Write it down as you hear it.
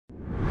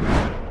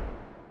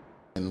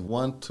In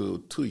 1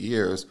 to 2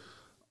 years,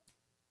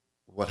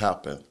 what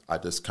happened? I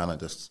just kind of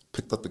just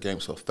picked up the game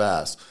so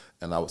fast,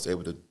 and I was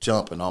able to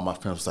jump, and all my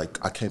friends was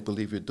like, I can't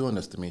believe you're doing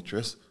this,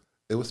 Demetrius.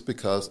 It was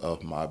because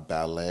of my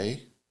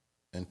ballet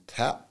and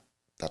tap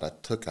that I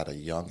took at a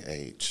young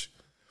age,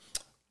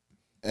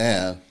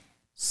 and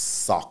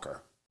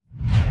soccer.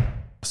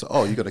 So,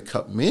 oh, you're going to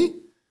cut me?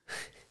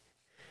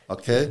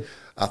 Okay.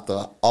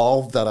 After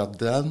all that I've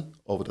done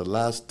over the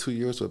last 2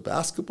 years with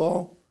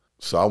basketball,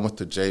 so I went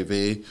to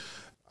JV.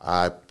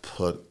 I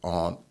put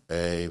on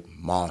a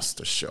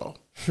monster show.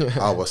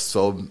 I was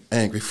so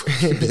angry for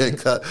being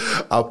cut.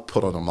 I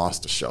put on a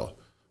monster show.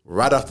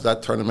 Right after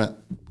that tournament,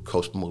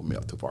 coach moved me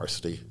up to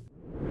varsity.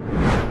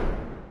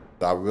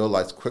 I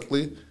realized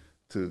quickly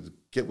to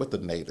get with the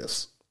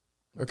natives,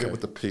 get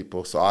with the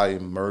people. So I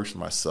immersed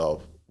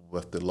myself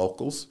with the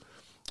locals,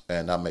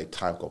 and I made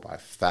time go by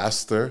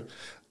faster.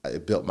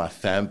 It built my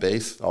fan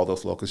base. All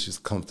those locals used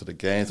to come to the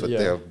games with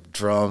their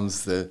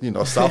drums.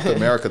 South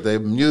America, their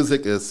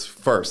music is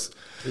first.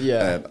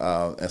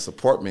 And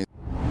support me.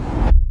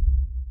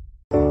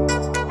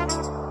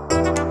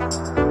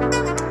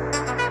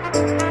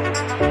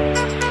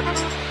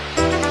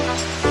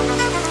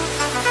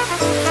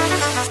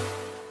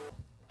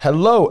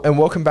 Hello and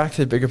welcome back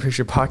to the Bigger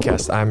Picture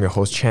Podcast. I'm your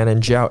host, Channin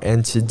Zhao,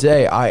 and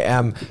today I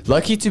am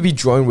lucky to be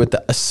joined with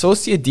the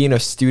Associate Dean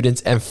of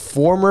Students and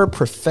former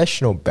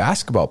professional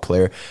basketball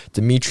player,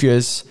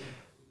 Demetrius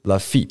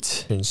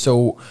Laffitte. And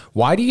so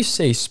why do you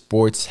say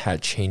sports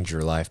had changed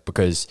your life?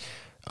 Because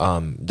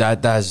that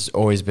has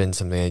always been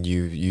something that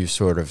you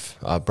sort of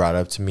brought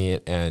up to me,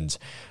 and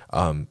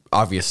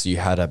obviously you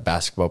had a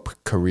basketball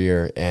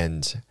career,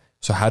 and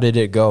so how did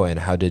it go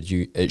and how did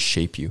it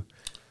shape you?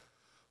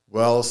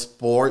 Well,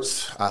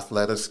 sports,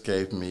 athletics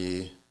gave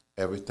me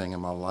everything in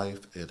my life.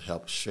 It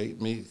helped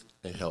shape me.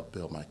 It helped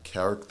build my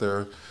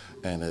character.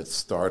 And it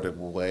started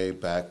way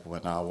back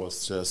when I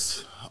was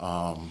just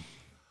a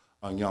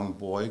young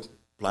boy,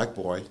 black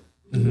boy,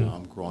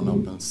 growing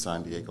up in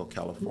San Diego,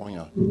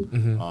 California.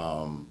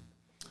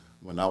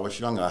 When I was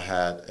young, I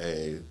had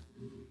I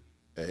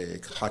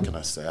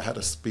had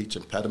a speech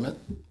impediment.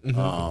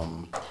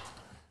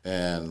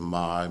 And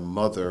my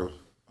mother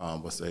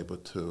was able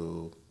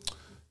to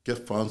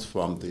get funds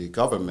from the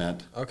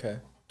government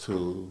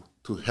to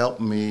help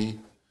me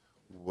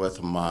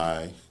with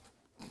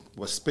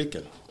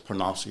speaking,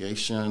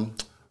 pronunciation.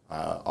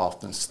 I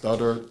often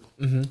stuttered,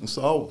 and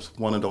so I was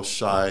one of those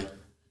shy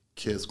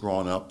kids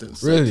growing up. Didn't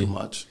say too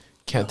much.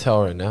 Can't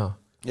tell right now.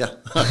 Yeah,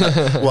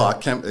 well, I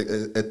can't.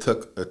 It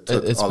took a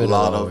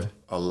lot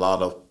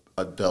of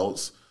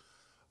adults,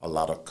 a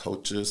lot of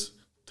coaches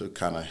to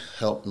kind of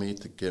help me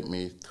to get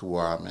me to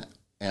where I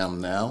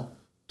am now,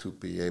 to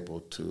be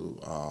able to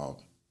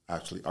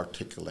actually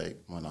articulate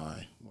when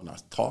I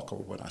talk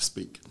or when I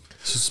speak.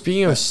 So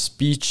speaking of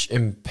speech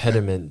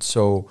impediment,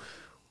 so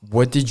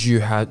what did you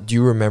have? Do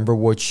you remember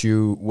what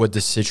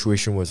the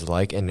situation was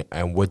like, and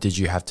what did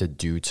you have to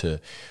do to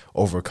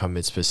overcome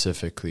it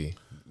specifically?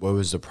 What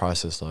was the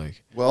process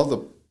like? Well,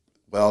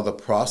 the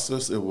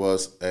process, it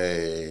was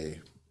a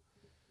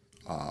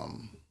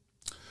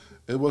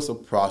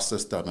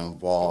process that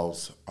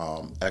involves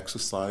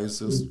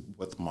exercises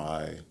with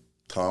my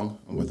tongue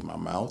and with my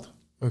mouth.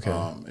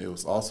 It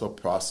was also a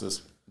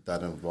process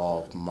that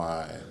involved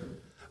my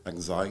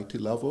anxiety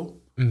level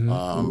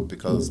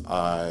because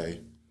I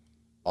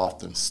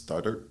often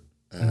stuttered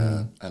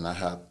and I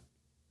had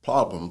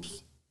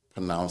problems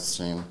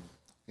pronouncing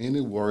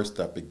any words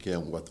that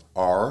begin with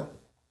R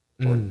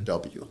or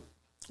W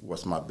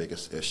was my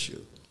biggest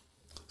issue.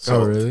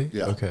 So, oh, really?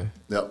 Yeah. Okay.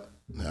 Yep.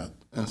 Yeah.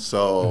 And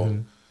so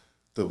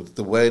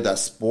the way that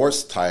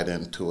sports tied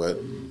into it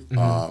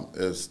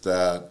is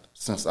that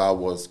since I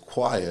was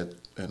quiet,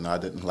 and I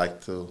didn't like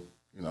to,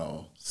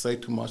 say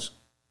too much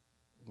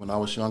when I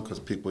was young because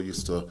people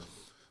used to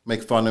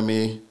make fun of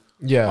me.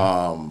 Yeah.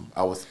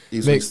 I was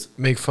easily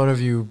make fun of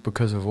you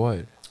because of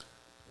what?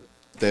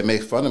 They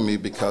made fun of me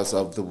because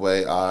of the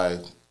way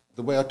I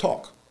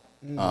talk.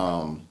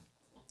 And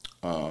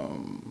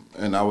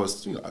I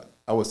was,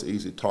 I was an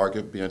easy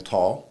target, being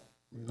tall.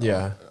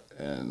 Yeah.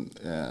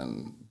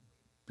 And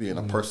being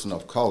a person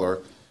of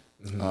color.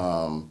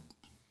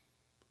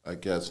 I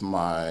guess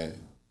my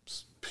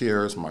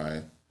peers,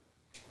 my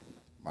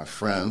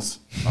friends,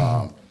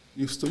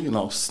 used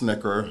to,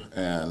 snicker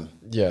and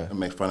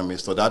make fun of me.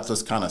 So that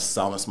just kind of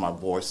silenced my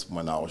voice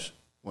when I was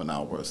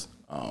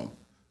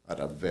at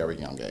a very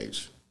young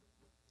age.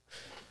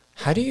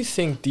 How do you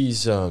think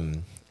these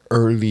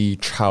early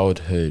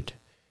childhood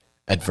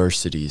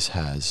adversities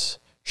has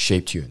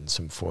shaped you in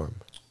some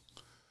form?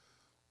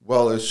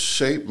 Well, it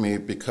shaped me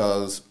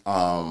because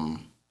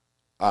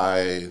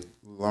I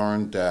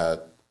learned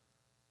that,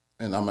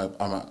 and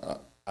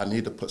I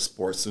need to put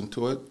sports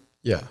into it.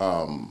 Yeah.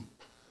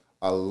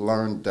 I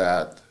learned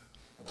that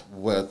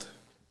with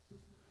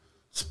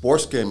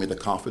sports gave me the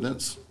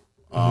confidence.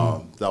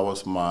 That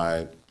was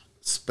my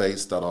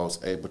space that I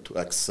was able to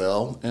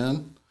excel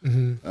in.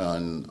 And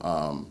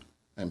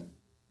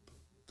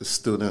the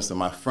students and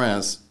my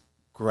friends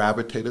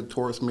gravitated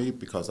towards me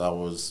because I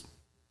was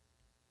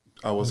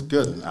I was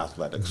good in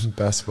athletics.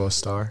 Basketball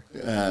star.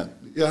 And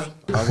yeah,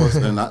 I was,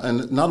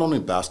 and not only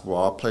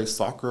basketball. I played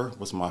soccer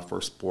was my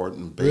first sport,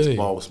 and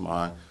baseball was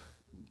mine.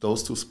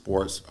 Those two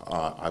sports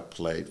I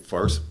played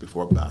first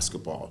before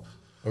basketball.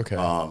 Okay.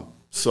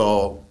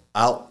 So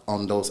out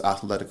on those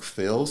athletic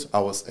fields, I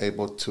was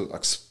able to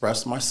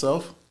express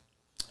myself,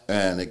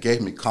 and it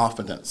gave me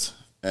confidence.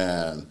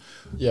 And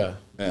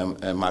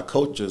and my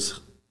coaches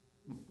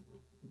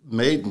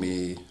made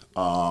me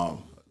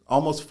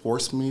almost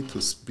forced me to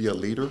be a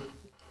leader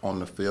on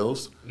the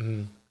fields,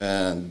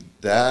 and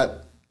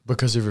that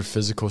because of your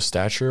physical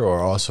stature, or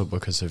also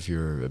because of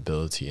your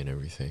ability and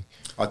everything.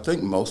 I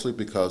think mostly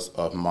because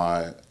of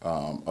my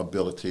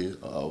ability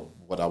of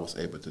what I was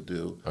able to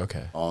do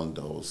on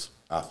those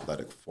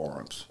athletic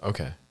forums.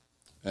 Okay.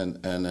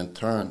 And in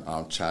turn,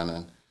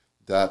 Channin,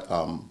 that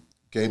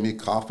gave me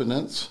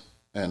confidence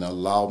and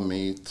allowed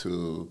me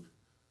to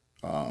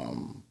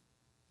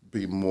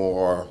be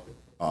more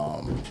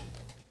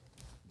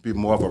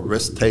of a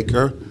risk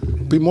taker,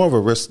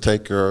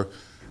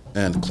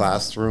 in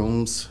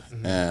classrooms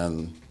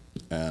and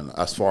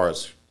as far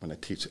as when I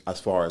teach, as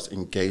far as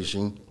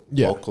engaging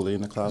locally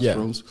in the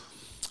classrooms.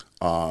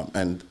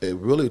 And it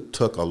really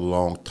took a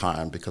long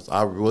time because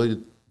I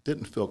really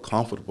didn't feel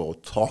comfortable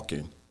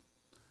talking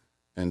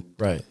in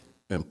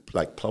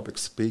like public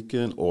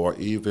speaking or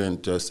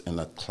even just in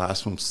a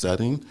classroom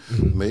setting,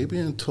 maybe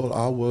until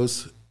I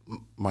was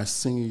my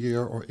senior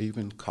year or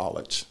even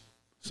college.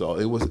 So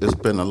it's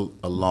been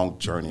a long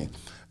journey.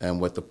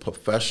 And with the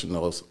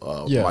professionals,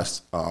 my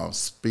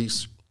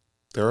speech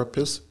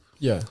therapist,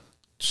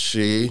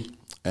 she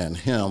and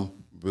him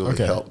really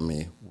helped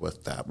me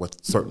with that, with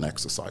certain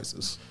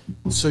exercises.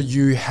 So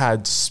you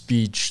had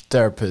speech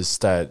therapists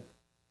that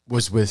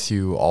was with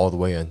you all the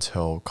way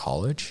until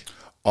college?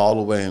 All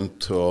the way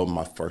until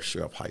my first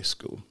year of high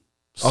school.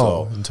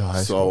 So, until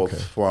high school.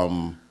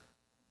 So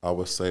I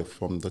would say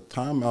from the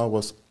time I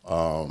was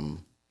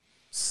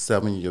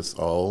 7 years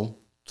old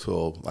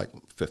till like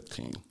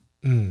 15.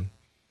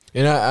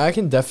 And I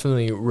can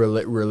definitely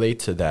relate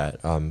to that,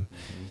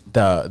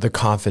 the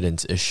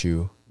confidence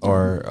issue.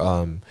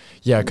 Or,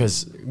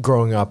 because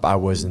growing up, I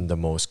wasn't the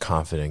most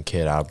confident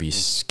kid. I'll be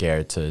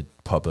scared to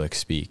public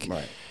speak.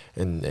 Right.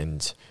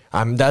 And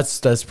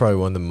that's probably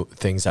one of the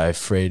things I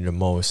afraid the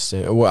most.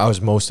 I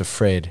was most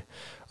afraid.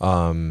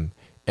 And,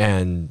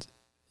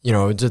 you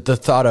know, the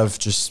thought of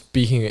just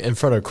speaking in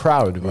front of a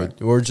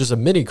crowd or just a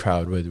mini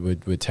crowd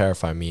would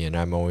terrify me. And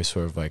I'm always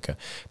sort of like a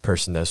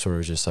person that's sort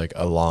of just like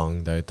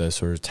along, that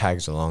sort of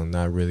tags along,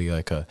 not really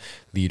like a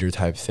leader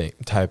type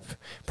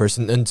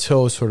person,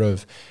 until sort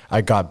of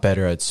I got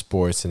better at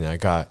sports and I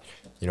got,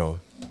 you know,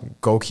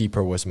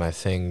 goalkeeper was my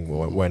thing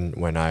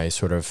when I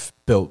sort of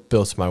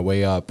built my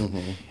way up,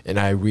 and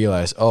I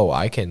realized,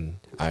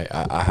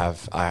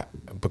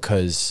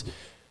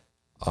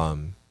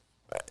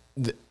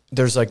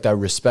 there's like that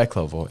respect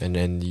level, and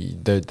then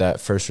that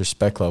first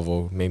respect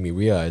level made me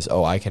realize,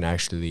 I can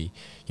actually,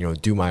 you know,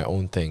 do my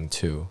own thing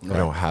too. Right. I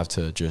don't have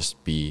to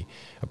just be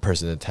a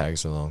person that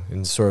tags along,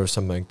 and sort of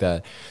something like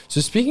that. So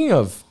speaking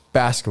of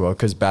basketball,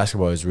 because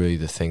basketball is really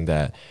the thing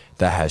that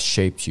has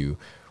shaped you,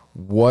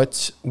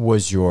 what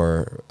was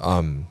your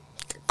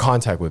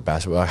contact with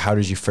basketball? How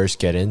did you first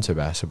get into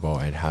basketball,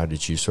 and how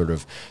did you sort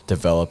of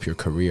develop your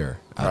career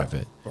out of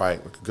it? Right,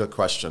 good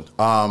question.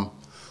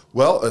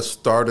 Well, it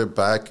started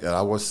back,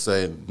 I would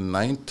say,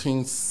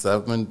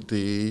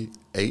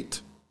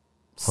 1978,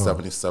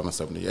 77,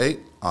 78.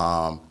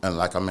 And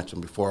like I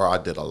mentioned before, I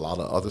did a lot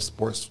of other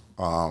sports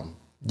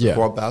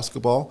before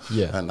basketball.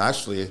 Yeah. And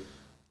actually,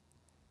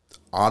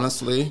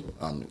 honestly,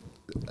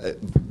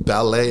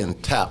 ballet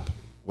and tap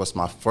was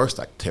my first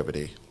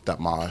activity that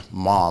my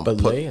mom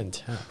put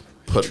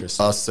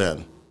us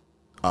in.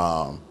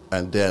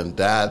 And then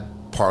that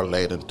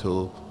parlayed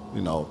into,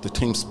 you know, the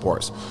team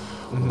sports.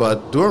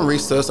 But during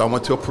recess, I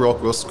went to a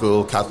parochial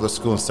school, Catholic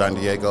school in San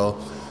Diego,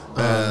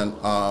 and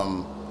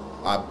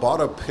I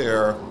bought a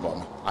pair.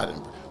 Well, I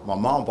didn't. My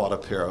mom bought a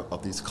pair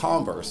of these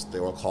Converse. They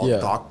were called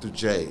Dr.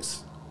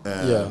 J's,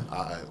 and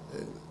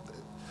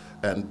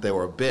and they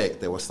were big.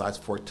 They were size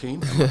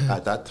 14.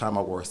 At that time,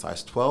 I wore a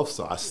size 12,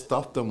 so I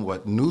stuffed them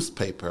with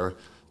newspaper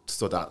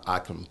so that I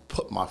can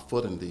put my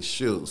foot in these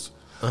shoes.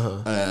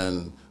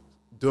 And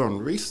during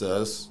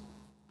recess,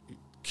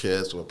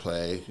 kids would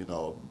play, you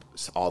know,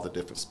 all the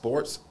different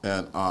sports,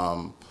 and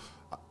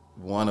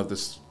one of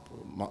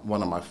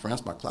my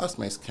friends, my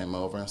classmates, came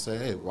over and said,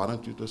 "Hey, why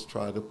don't you just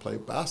try to play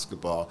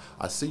basketball?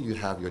 I see you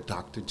have your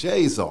Dr.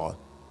 J's on."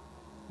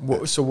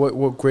 So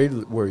what grade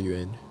were you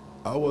in?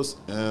 I was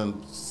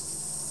in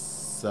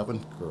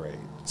 7th grade.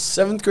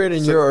 7th grade,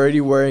 and you're already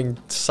wearing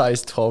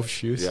size 12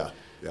 shoes? Yeah.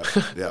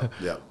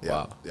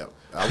 Wow. Yeah.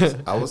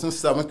 I was in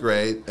 7th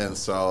grade, and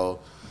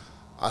so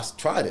I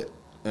tried it,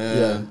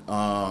 and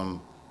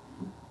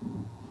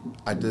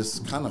I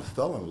just kind of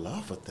fell in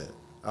love with it.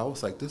 I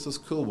was like, this is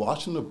cool.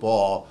 Watching the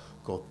ball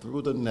go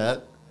through the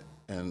net,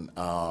 and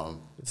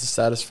it's a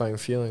satisfying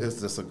feeling.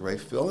 It's just a great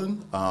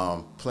feeling.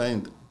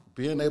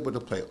 Being able to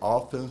play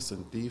offense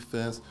and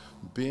defense,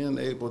 being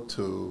able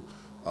to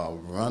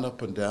run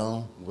up and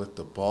down with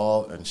the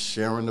ball and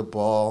sharing the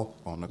ball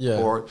on the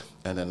court,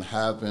 and then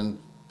having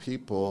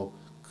people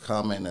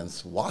coming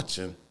and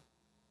watching,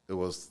 it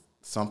was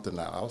something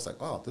that I was like,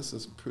 oh, this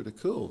is pretty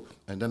cool.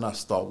 And then I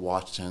started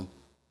watching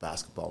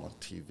basketball on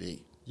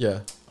TV. Yeah.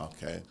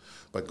 Okay.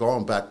 But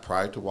going back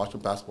prior to watching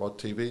basketball on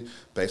TV,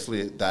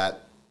 basically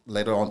that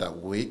later on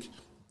that week,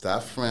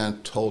 that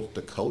friend told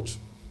the coach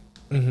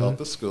of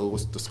the school.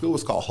 The school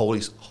was called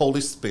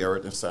Holy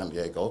Spirit in San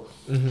Diego.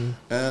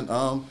 And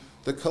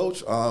the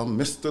coach,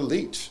 Mr.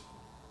 Leach,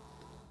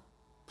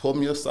 pulled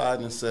me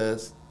aside and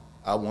says,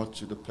 I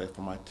want you to play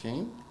for my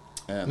team.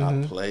 And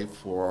I played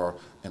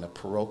in a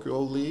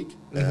parochial league,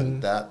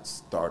 and that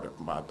started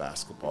my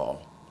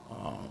basketball,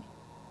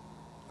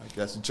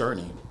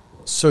 journey.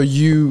 So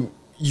you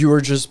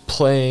were just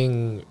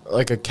playing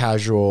like a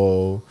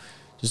casual,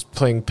 just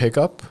playing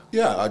pickup?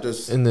 Yeah,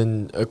 and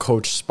then a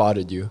coach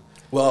spotted you.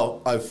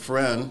 Well, a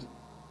friend,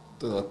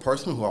 the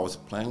person who I was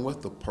playing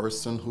with, the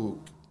person who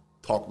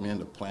talked me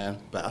into playing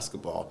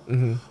basketball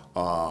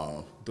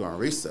during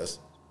recess,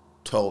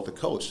 told the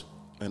coach,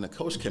 and the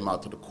coach came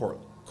out to the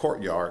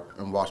courtyard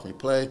and watched me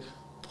play,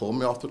 pulled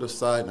me off to the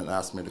side, and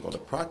asked me to go to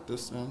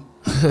practice. And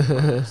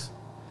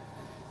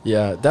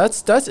yeah,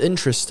 that's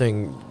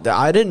interesting.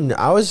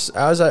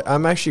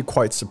 I'm actually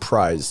quite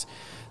surprised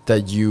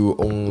that you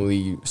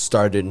only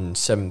started in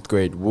 7th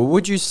grade. What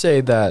would you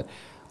say that?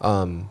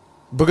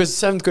 Because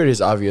 7th grade is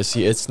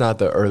obviously, it's not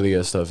the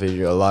earliest of it.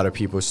 A lot of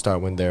people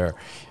start when they're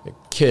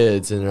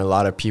kids, and a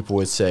lot of people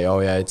would say, oh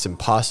yeah, it's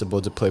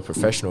impossible to play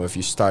professional if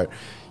you start,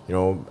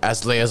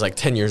 as late as like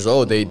 10 years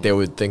old. They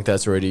would think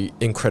that's already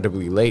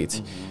incredibly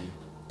late.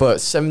 But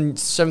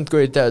 7th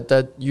grade,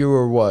 that you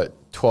were what,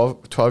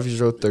 12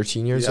 years old,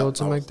 13 years old,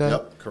 something like that?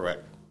 Yep,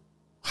 correct.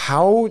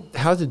 How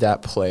did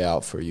that play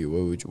out for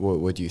you?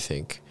 What do you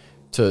think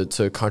to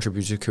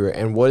contribute to your career?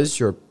 And what is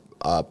your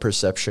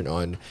perception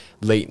on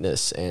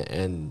lateness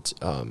and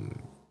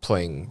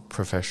playing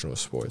professional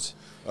sports?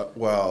 I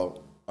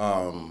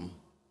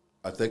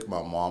think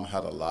my mom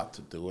had a lot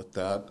to do with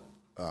that.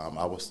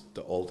 I was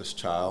the oldest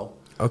child.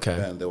 Okay.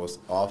 And there were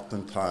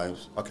often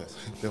times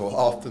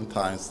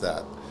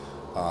that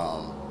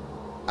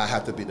I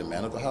had to be the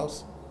man of the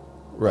house.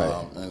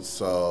 Right. And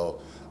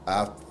so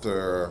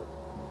after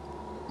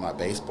my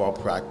baseball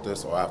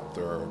practice or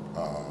after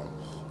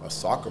a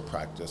soccer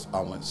practice,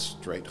 I went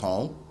straight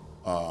home.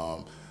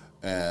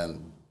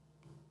 And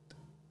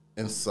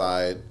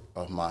inside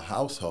of my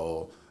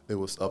household, it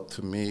was up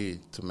to me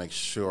to make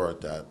sure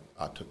that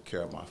I took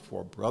care of my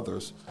 4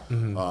 brothers.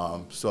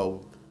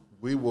 So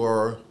we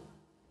were,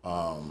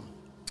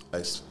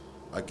 a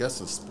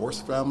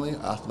sports family,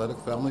 athletic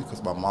family,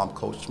 because my mom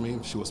coached me.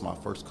 She was my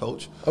first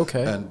coach.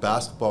 Okay. And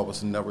basketball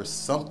was never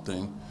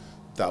something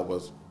that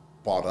was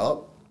brought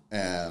up.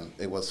 And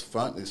it was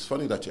fun. It's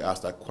funny that you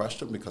asked that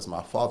question because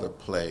my father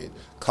played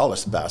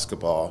college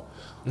basketball,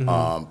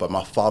 but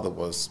my father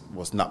was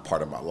not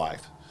part of my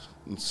life.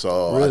 And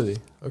so really?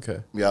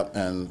 Okay. Yeah,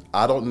 and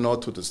I don't know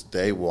to this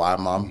day why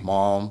my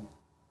mom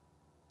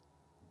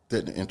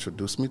didn't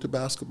introduce me to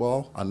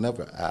basketball. I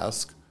never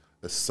asked.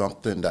 It's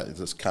something that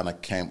just kind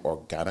of came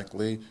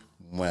organically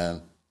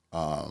when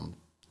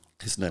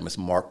his name is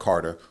Mark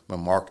Carter, when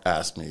Mark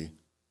asked me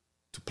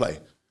to play.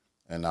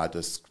 And I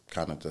just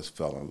kind of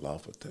fell in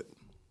love with it.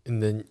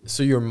 And then,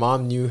 so your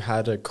mom knew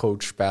how to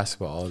coach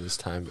basketball all this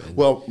time?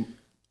 Well,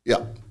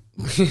 yeah.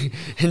 And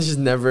just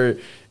never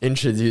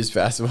introduced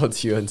basketball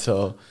to you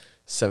until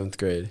 7th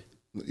grade?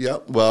 Yeah,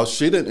 well,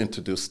 she didn't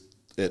introduce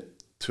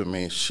it to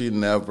me.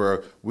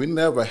 We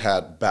never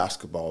had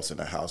basketballs in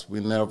the house. We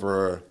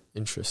never...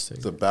 Interesting.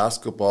 The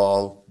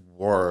basketball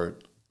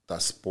word,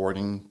 that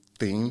sporting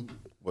theme,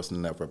 was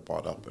never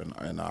brought up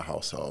in our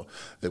household.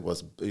 It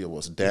was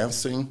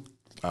dancing,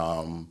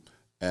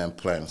 and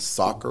playing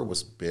soccer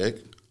was big.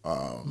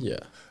 Yeah.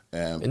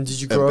 And did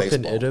you grow up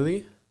in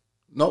Italy?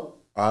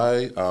 Nope.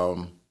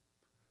 How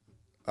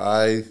can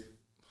I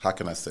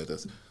say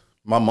this?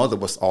 My mother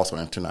was also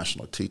an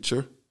international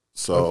teacher,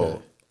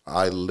 so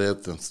I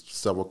lived in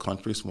several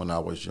countries when I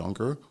was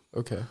younger.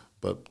 Okay.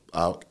 But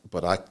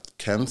I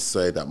can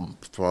say that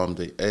from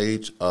the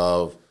age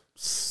of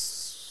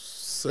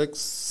 6,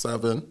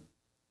 7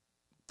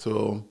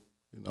 to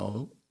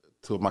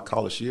my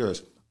college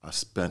years, I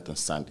spent in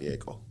San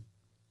Diego.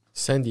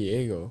 San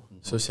Diego. Mm-hmm.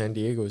 So San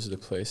Diego is the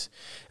place.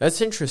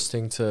 That's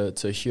interesting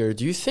to hear.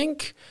 Do you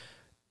think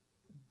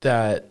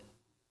that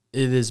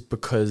it is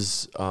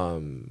because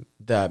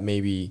that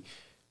maybe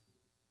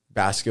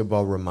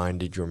basketball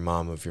reminded your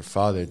mom of your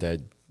father,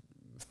 that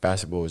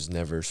basketball was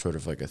never sort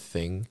of like a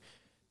thing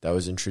that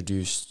was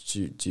introduced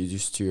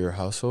to your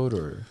household?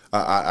 Or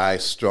I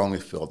strongly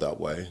feel that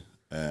way.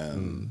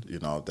 And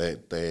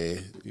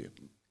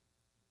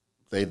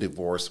they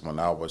divorced when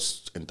I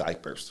was in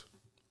diapers.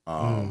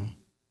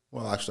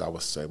 Well, actually, I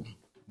would say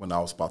when I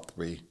was about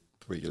three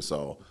years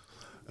old.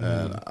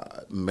 And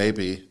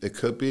maybe it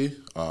could be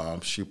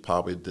she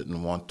probably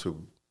didn't want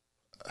to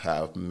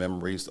have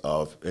memories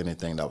of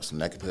anything that was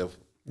negative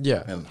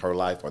in her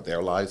life or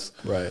their lives.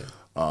 Right.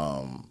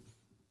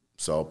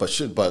 So, but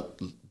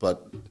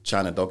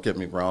China, don't get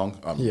me wrong.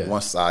 Yeah.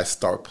 Once I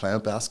started playing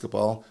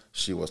basketball,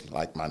 she was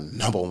like my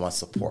number one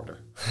supporter.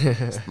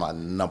 My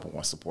number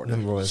one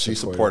supporter. She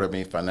supported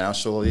me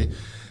financially.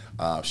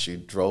 She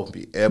drove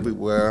me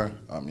everywhere.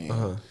 I mean,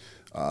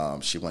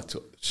 she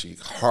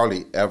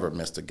hardly ever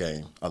missed a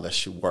game unless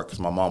she worked, because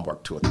my mom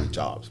worked 2 or 3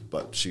 jobs,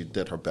 but she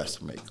did her best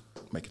to make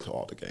it to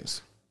all the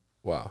games.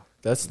 Wow,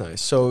 that's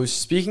nice. So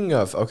speaking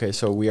of, okay,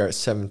 so we are at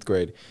 7th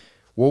grade.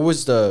 What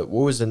was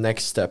the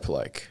next step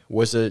like?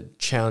 Was it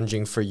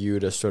challenging for you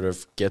to sort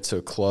of get to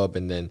a club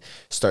and then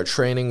start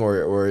training,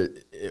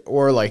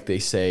 or like they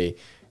say,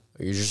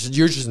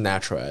 you're just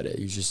natural at it.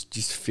 You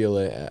just feel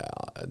it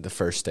the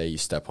first day you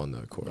step on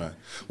the court. Right.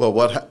 Well,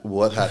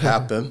 what had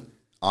happened,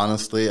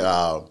 honestly,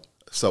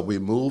 so we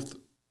moved.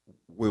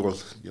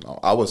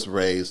 I was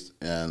raised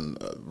in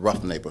a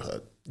rough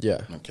neighborhood.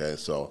 Yeah. Okay,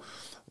 so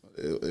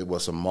it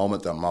was a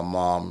moment that my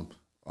mom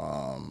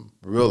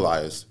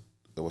realized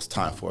it was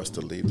time for us to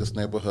leave this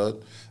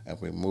neighborhood, and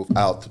we moved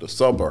out to the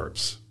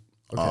suburbs.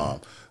 Okay.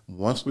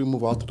 Once we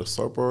moved out to the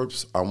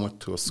suburbs, I went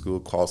to a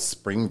school called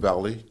Spring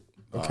Valley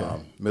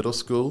Middle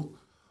School,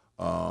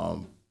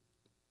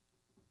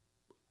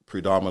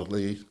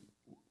 predominantly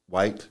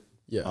white,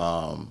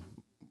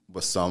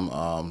 with some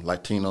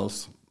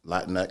Latinos,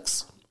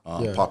 Latinx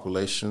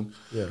population.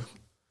 Yeah.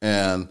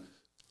 And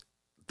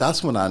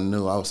that's when I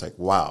knew, I was like,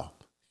 wow,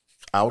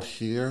 out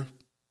here,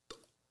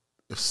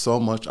 there's so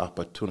much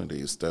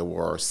opportunities. There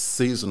were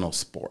seasonal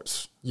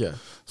sports. Yeah.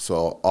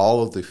 So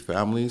all of the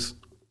families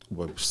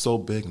were so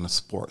big in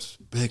sports.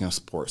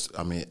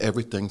 I mean,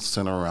 everything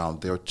centered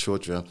around their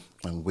children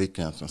and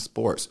weekends and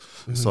sports.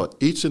 Mm-hmm. So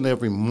each and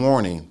every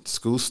morning,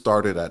 school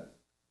started at,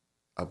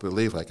 I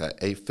believe, like at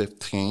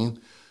 8:15.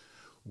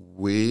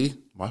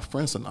 My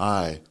friends and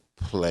I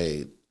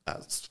played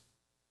at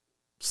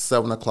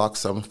 7 o'clock,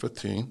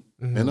 7:15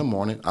 in the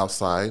morning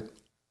outside,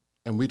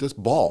 and we just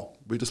ball.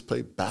 We just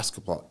played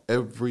basketball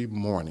every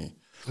morning.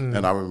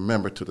 And I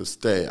remember to this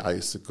day, I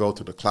used to go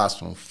to the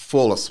classroom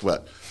full of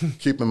sweat.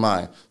 Keep in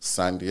mind,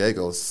 San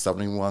Diego is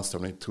 71,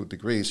 72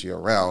 degrees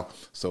year-round,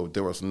 so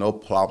there was no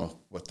problem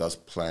with us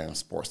playing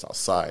sports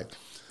outside.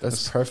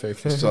 That's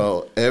perfect.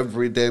 So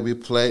every day we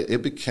played,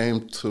 it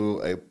became to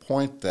a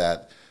point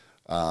that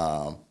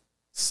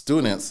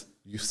students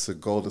used to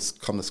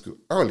come to school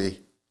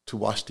early to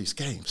watch these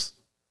games.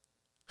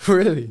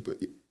 Really?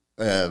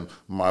 And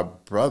my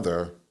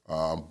brother,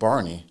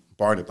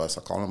 Barnabas,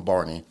 I call him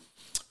Barney,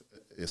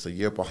 is a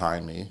year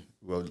behind me.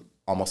 We're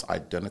almost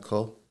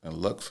identical in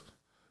looks.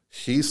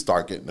 He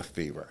started getting the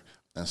fever.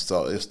 And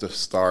so it's the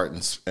start,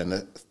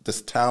 and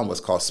this town was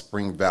called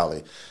Spring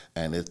Valley,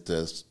 and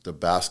the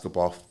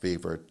basketball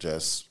fever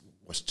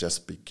was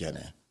just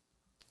beginning.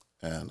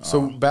 And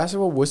so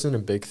basketball wasn't a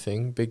big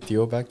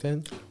deal back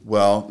then?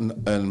 Well,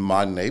 in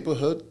my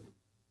neighborhood,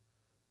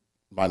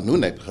 my new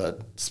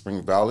neighborhood,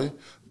 Spring Valley,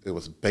 it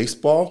was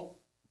baseball,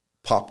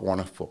 Pop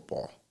Warner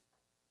football.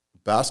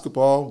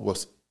 Basketball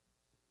was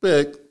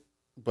big,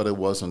 but it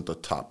wasn't the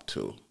top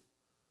two.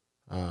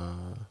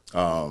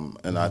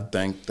 And I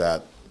think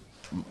that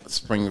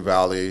Spring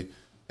Valley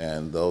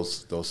and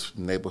those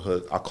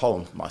neighborhoods, I call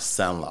them my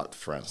Sandlot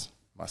friends.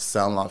 My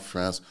Sandlot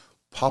friends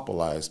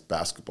popularized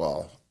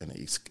basketball in the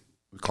East.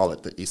 We call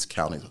it the East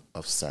County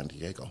of San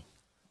Diego.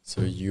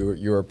 So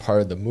you were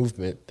part of the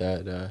movement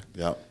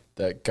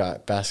that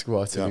got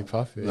basketball to be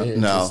popular.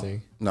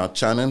 Now,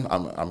 Channin,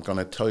 I'm going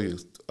to tell you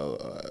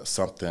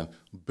something.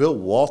 Bill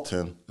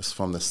Walton is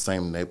from the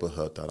same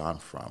neighborhood that I'm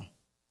from.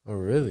 Oh,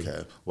 really?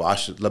 Okay. Well,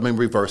 let me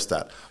reverse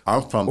that.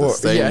 I'm from the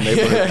same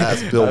neighborhood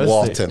as Bill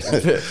Walton.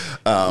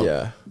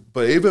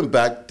 But even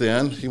back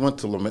then, he went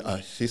to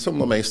he's from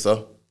La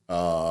Mesa,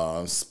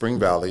 Spring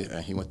Valley,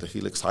 and he went to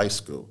Helix High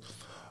School.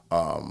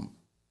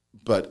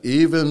 But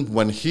even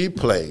when he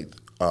played,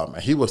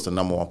 he was the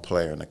number 1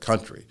 player in the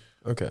country.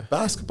 Okay.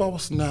 Basketball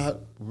was not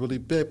really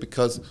big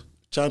because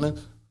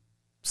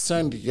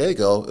San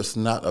Diego is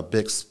not a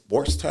big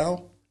sports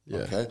town. Yeah.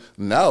 Okay.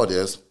 Now it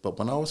is, but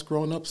when I was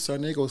growing up,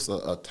 San Diego was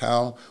a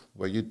town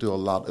where you do a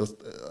lot.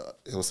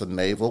 It was a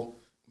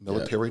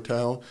military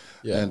town,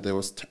 and it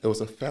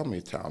was a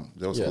family town.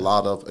 There was a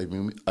lot of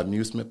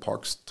amusement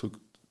parks to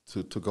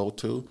go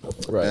to,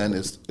 and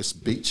it's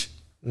beach,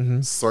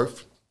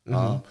 surf,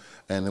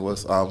 and it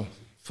was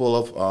full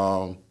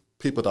of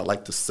people that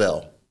like to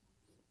sail.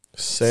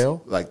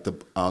 Sail? Like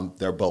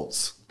their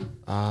boats.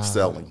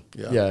 Sailing.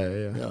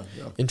 Yeah.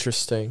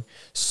 Interesting.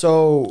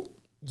 So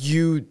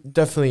you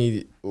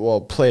definitely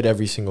played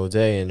every single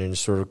day and then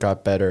sort of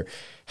got better.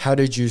 How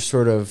did you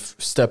sort of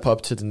step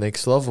up to the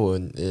next level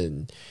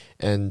and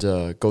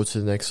go to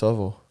the next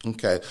level?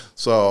 Okay,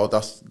 so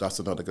that's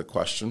another good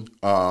question.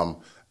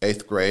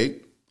 8th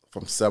grade,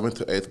 from 7th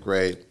to 8th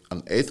grade.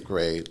 In 8th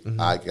grade,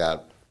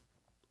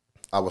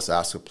 I was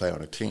asked to play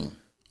on a team.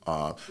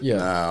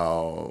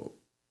 Now,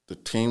 the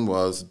team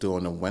was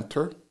during the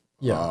winter.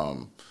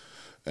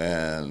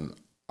 And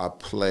I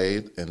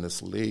played in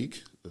this league.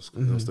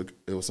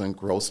 It was in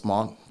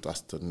Grossmont.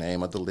 That's the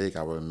name of the league.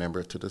 I remember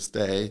it to this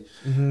day.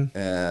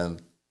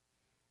 And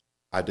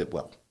I did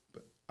well.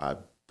 I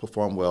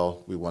performed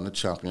well. We won the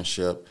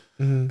championship.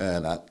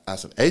 And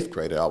as an 8th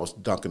grader, I was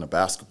dunking the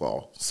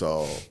basketball.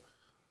 So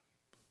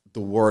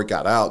the word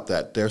got out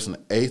that there's an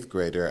 8th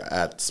grader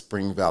at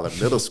Spring Valley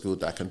Middle School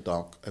that can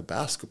dunk a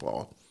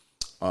basketball.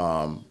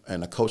 And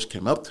the coach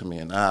came up to me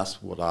and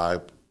asked would I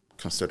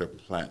consider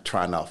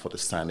trying out for the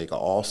San Diego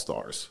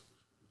All-Stars.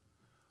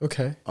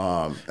 Okay.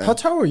 How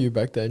tall were you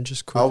back then?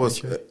 Just quickly. I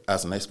was,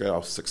 as an 8th grader, I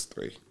was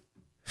 6'3".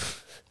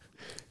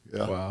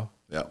 Yeah. Wow.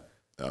 Yeah.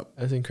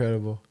 That's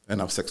incredible.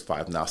 And I'm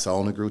 6'5" now, so I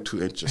only grew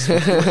 2 inches from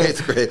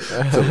 8th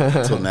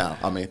grade till now.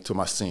 I mean, to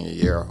my senior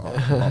year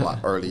on my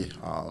early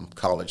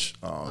college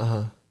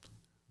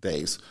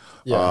days.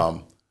 Yeah.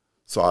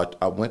 So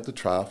I went to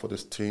try for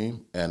this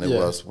team, and it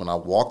was when I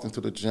walked into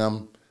the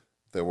gym,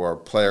 there were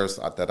players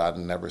that I'd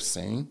never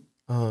seen.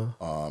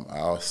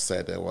 I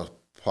said there was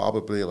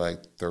probably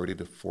like 30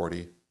 to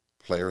 40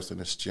 players in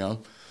this gym.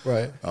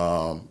 Right.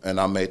 And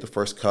I made the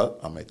first cut.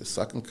 I made the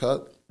second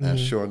cut. And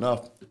sure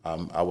enough,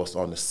 I was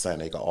on the San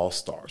Diego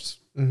All-Stars.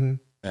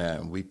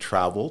 And we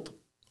traveled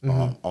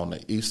on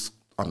the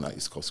on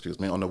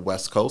the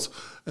West Coast.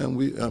 And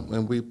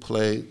we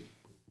played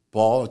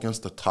ball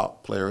against the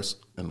top players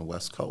in the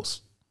West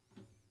Coast.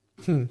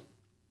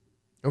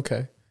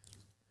 Okay.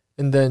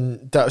 And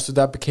then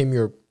that became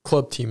your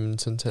club team in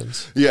some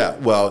sense. Yeah.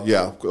 Well,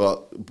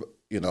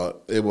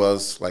 it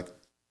was like,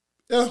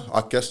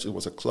 I guess it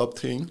was a club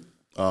team,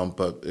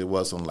 but it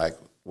wasn't like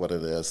what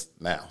it is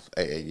now,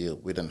 AAU.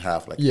 We didn't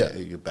have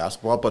AAU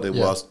basketball, but it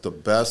was the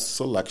best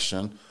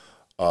selection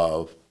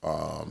of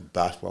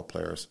basketball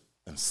players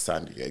in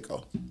San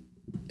Diego.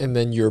 And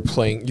then you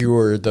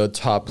were the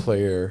top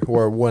player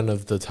or one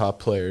of the top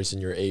players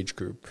in your age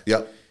group.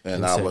 Yep.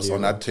 And I was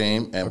on that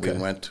team, and we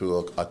went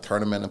to a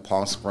tournament in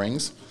Palm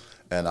Springs,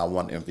 and I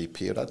won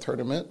MVP of that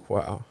tournament.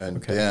 Wow.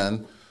 And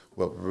then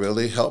what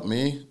really helped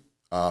me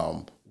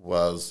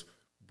was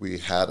we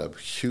had a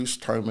huge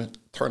tournament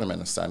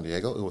in San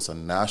Diego. It was a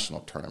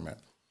national tournament.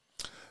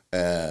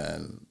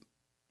 And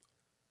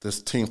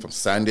this team from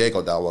San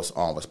Diego that was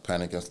on was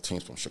playing against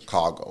teams from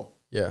Chicago,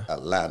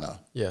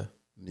 Atlanta,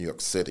 New York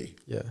City,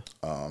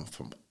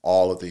 from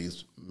all of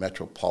these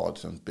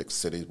metropolitan big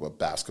cities where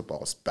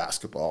basketball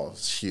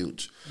is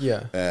huge.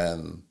 Yeah.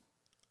 And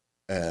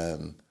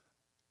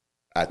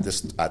at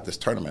this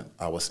tournament,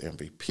 I was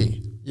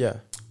MVP. Yeah.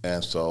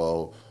 And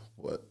so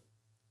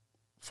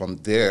from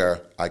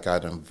there, I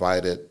got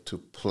invited to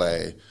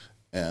play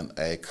in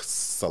a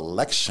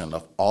selection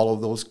of all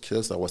of those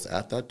kids that was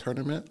at that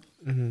tournament.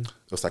 It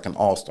was like an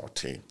all-star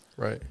team.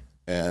 Right.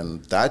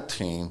 And that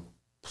team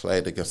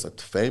played against a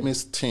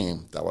famous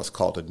team that was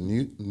called the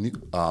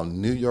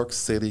New York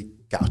City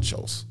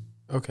Gauchos.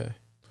 Okay.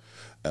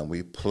 And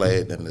we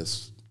played in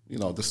this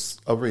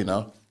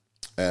arena,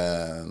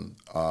 and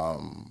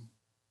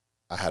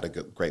I had a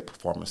great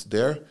performance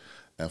there.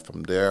 And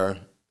from there,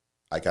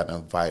 I got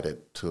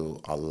invited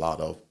to a lot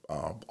of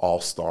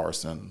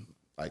all-stars and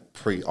like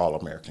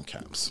pre-All-American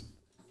camps.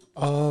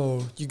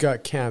 Oh, you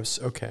got camps.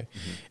 Okay.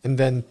 And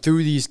then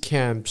through these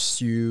camps,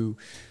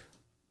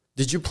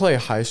 did you play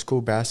high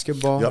school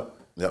basketball?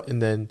 Yep.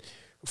 And then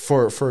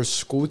for a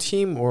school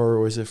team, or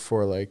was it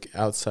for like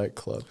outside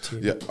club team?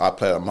 Yeah, I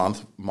played at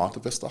Monte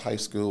Vista High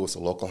School. It was a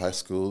local high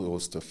school. It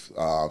was the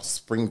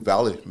Spring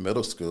Valley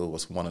Middle School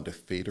was one of the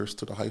feeders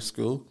to the high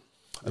school.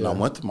 And I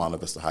went to Monte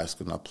Vista High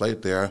School, and I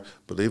played there.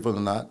 Believe it or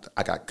not,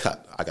 I got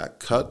cut.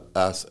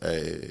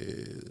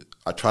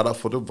 I tried out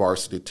for the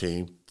varsity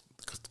team.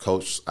 The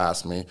coach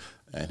asked me,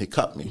 and he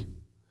cut me.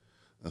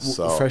 And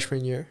so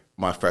freshman year?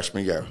 My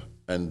freshman year.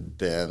 And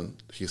then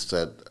he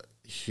said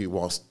he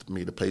wants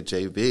me to play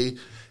JV,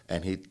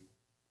 and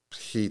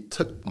he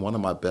took one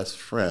of my best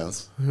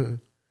friends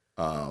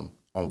on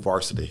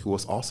varsity, who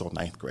was also a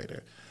 9th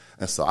grader.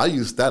 And so I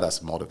used that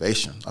as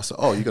motivation. I said,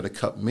 oh, you're going to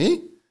cut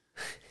me?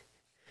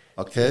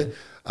 Okay,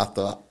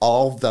 after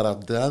all that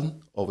I've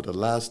done over the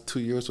last 2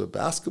 years with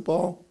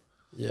basketball.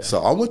 Yeah.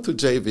 So I went to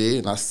JV,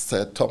 and I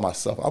told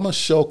myself, I'm going to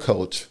show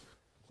coach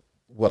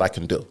what I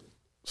can do.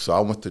 So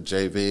I went to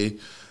JV,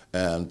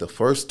 and the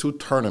first 2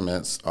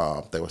 tournaments,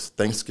 there was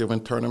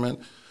Thanksgiving tournament,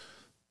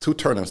 2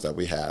 tournaments that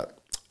we had.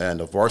 And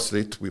the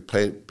varsity, we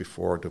played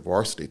before the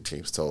varsity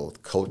team. So the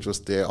coach was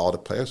there, all the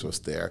players was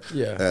there.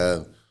 Yeah.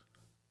 And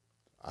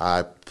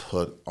I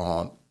put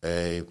on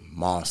a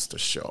monster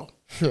show.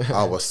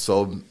 I was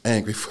so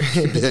angry for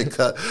being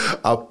cut.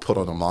 I put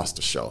on a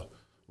monster show.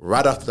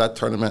 Right after that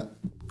tournament,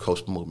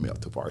 coach moved me up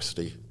to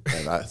varsity,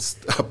 and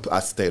I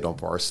stayed on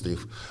varsity.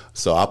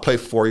 So I played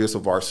 4 years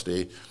of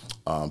varsity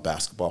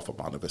basketball for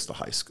Monte Vista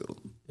High School.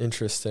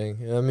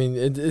 Interesting. I mean,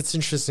 it's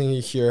interesting to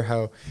hear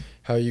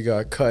how you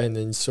got cut and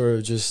then sort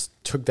of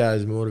just took that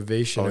as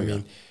motivation. I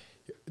mean,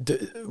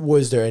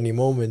 was there any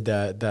moment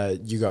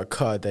that you got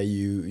cut that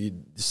you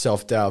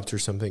self-doubt or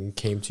something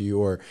came to you,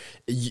 or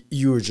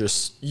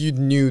you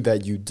knew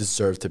that you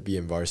deserved to be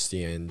in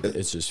varsity and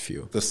it's just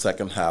few? The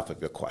second half of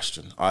your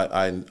question.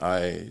 I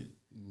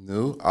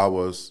knew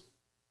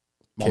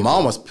my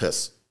mom was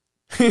pissed.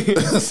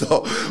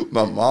 So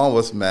my mom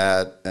was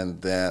mad, and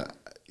then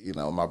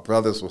my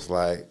brothers was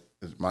like,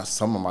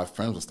 some of my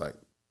friends was like,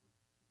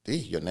 D,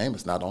 your name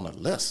is not on the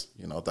list,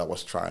 that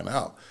was trying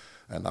out.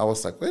 And I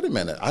was like, wait a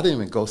minute. I didn't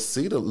even go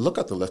look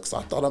at the list because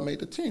I thought I made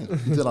the team.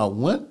 Then I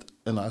went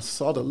and I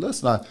saw the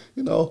list and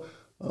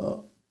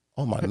oh,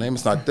 my name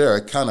is not there.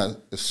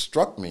 It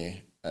struck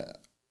me.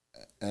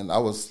 And I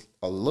was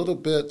a little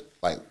bit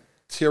like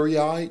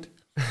teary-eyed.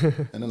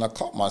 And then I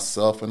caught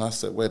myself and I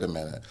said, wait a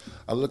minute.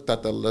 I looked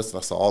at the list.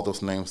 I saw all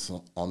those names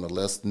on the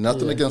list.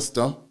 Nothing against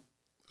them.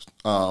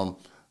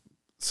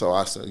 So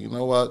I said, you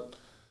know what?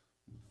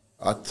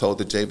 I told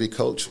the JV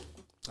coach,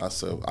 I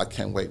said, I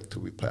can't wait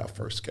until we play our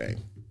first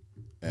game.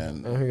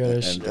 And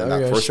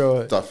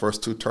the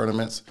first two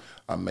tournaments,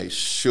 I made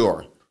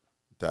sure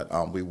that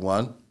we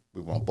won.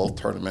 We won both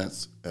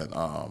tournaments. And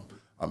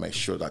I made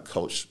sure that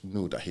coach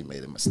knew that he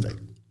made a mistake.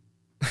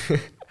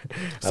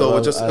 So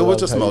it was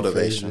just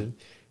motivation.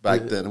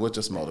 Back then, it was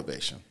just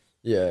motivation.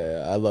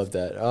 Yeah, I love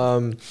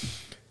that.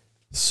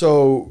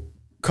 So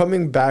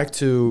coming back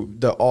to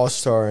the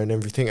All-Star and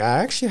everything,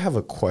 I actually have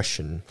a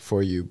question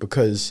for you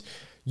because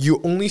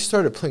you only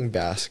started playing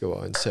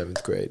basketball in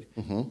 7th grade.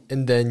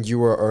 And then you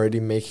were already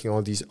making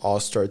all these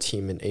All-Star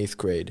team in 8th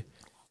grade.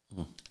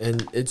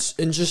 And it's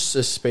in just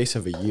a space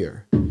of a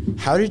year.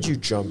 How did you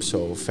jump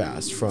so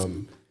fast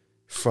from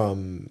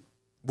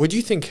what do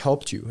you think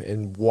helped you,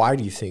 and why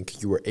do you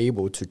think you were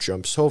able to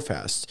jump so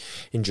fast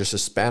in just a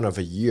span of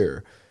a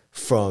year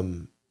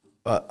from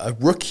a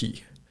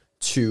rookie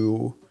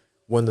to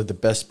one of the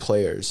best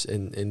players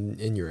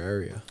in your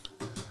area?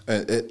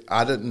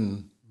 I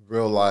didn't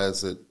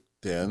realize it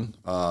then,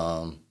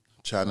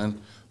 Channin,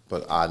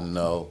 but I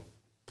know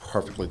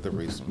perfectly the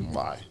reason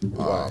why.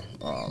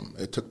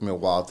 It took me a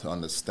while to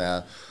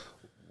understand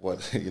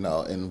what,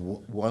 in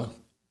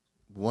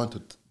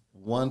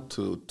one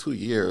to 2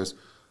 years,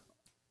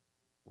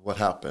 what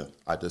happened.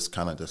 I just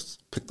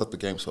picked up the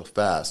game so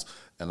fast,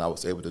 and I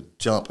was able to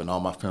jump, and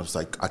all my friends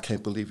were like, I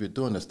can't believe you're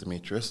doing this,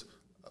 Demetrius.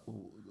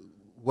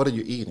 What are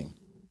you eating?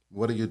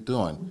 What are you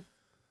doing?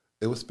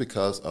 It was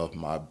because of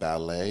my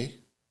ballet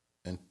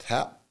and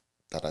tap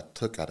that I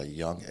took at a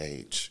young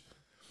age,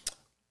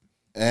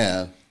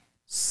 and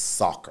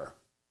soccer.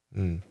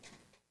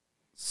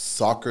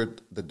 Soccer,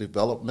 the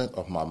development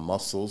of my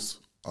muscles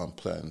on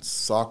playing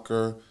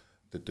soccer,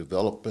 the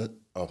development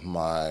of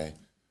my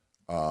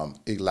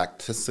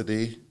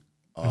elasticity,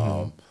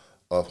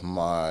 of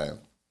my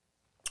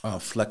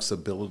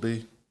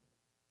flexibility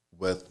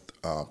with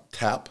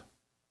tap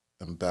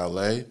and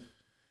ballet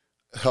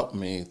helped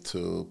me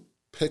to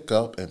pick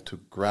up and to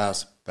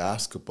grasp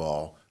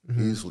basketball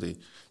easily,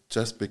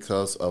 just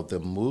because of the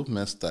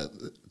movements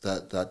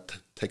that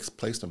takes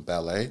place in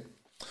ballet,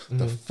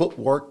 the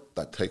footwork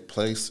that takes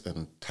place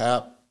in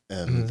tap,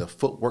 and the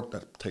footwork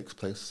that takes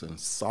place in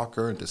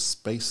soccer, and the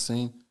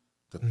spacing,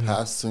 the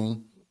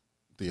passing,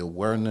 the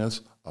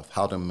awareness of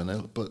how to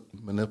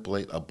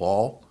manipulate a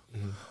ball.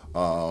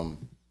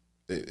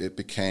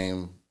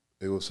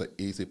 It was an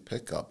easy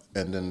pickup.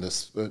 And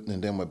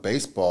then with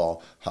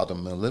baseball, how to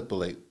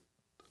manipulate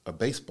a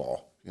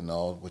baseball,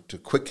 with your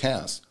quick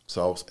hands.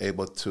 So I was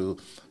able to,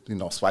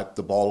 swipe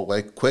the ball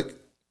away quick,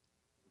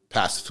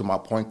 pass it to my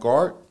point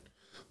guard.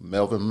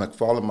 Melvin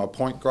McFarland, my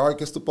point guard,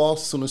 gets the ball.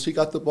 As soon as he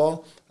got the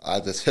ball, I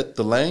just hit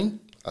the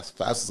lane as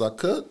fast as I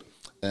could,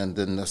 and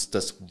then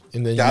just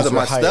gather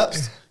my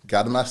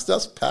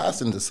steps,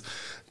 pass, and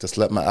just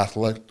let my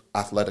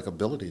athletic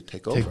ability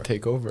take over.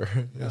 Take over.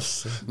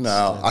 Yes.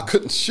 Now, I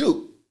couldn't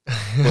shoot,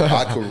 but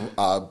I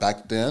could.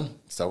 Back then,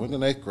 7th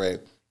and 8th grade,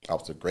 I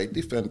was a great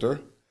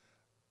defender.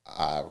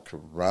 I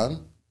could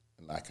run,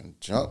 and I can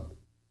jump,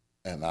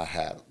 and I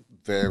had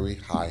very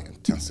high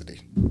intensity.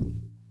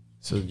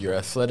 So your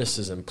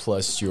athleticism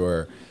plus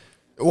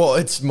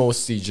it's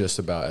mostly just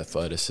about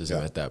athleticism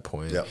at that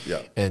point.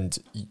 Yeah. And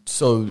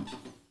so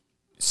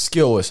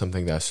skill is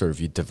something that sort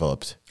of you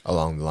developed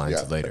along the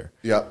lines later.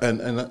 Yeah,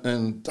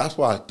 and that's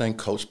why I think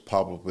Coach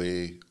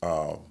probably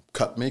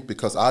cut me,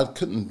 because I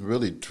couldn't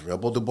really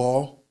dribble the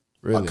ball.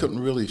 Really? I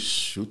couldn't really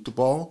shoot the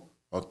ball.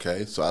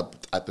 Okay, so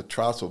at the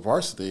trials for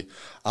varsity,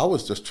 I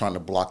was just trying to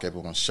block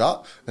everyone's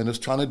shot and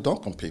just trying to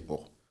dunk on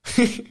people.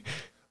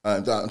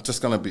 And I'm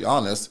just going to be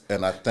honest,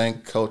 and I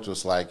think Coach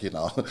was like, he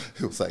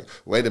was like,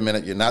 wait a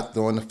minute, you're not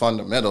doing the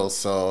fundamentals,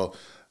 so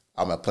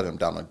I'm going to put him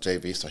down on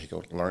JV so he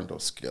could learn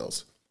those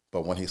skills.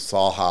 But when he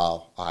saw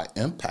how I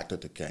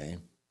impacted the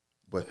game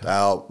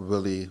without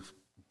really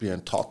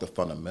being taught the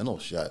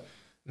fundamentals yet,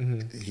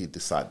 he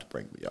decided to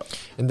bring me up.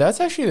 And that's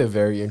actually a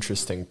very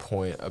interesting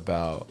point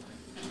about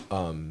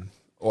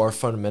or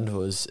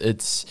fundamentals.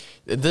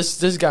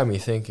 This got me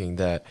thinking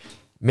that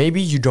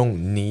maybe you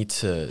don't need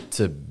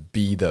to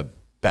be the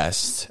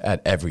best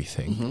at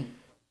everything.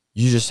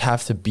 You just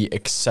have to be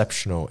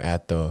exceptional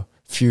at the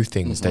few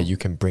things that you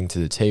can bring to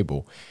the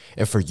table.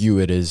 And for you,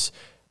 it is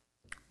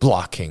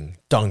blocking,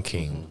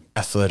 dunking,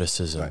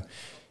 athleticism. Right.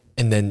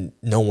 And then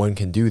no one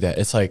can do that.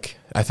 It's like,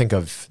 I think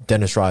of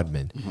Dennis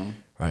Rodman,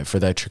 right, for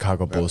that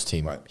Chicago Bulls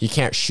team. Right. He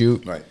can't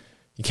shoot. Right.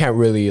 he can't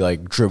really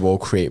like dribble,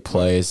 create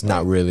plays,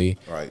 not really.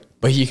 Right.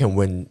 But he can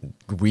win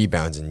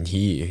rebounds, and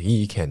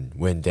he can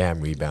win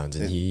damn rebounds,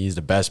 and he's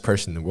the best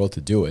person in the world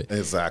to do it.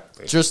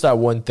 Exactly. Just that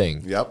one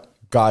thing. Yep.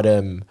 Got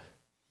him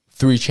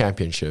 3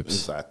 championships.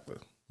 Exactly.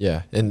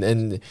 Yeah,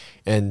 and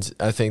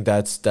I think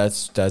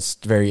that's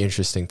very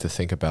interesting to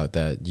think about,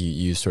 that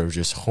you sort of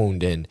just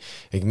honed in,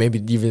 like maybe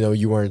even though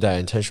you weren't that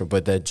intentional,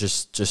 but that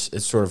just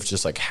it sort of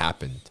just like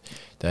happened,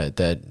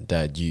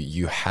 that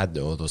you had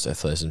all those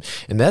athleticism,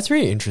 and that's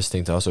very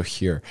interesting to also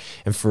hear.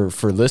 And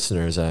for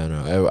listeners, I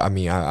don't know.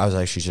 I was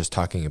actually just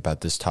talking about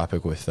this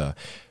topic with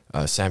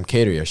Sam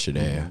Cater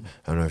yesterday. I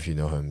don't know if you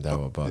know him that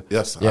well, but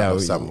yes, I know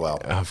Sam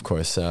well, of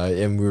course.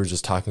 And we were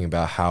just talking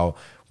about how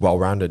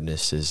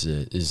well-roundedness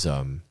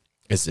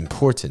is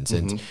important,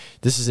 and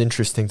this is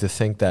interesting to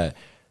think that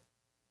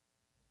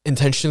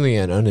intentionally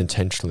and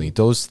unintentionally,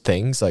 those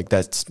things like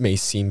that may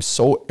seem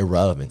so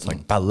irrelevant,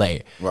 like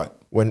ballet. Right.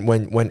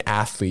 When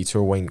athletes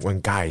or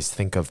when guys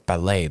think of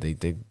ballet,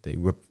 they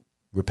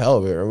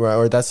repel,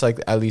 or that's like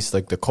at least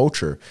like the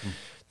culture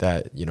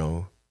that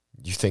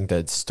you think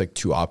that's like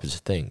two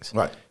opposite things,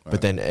 right?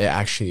 But then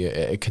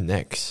it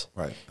connects,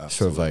 right?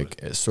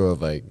 Absolutely. Sort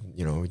of like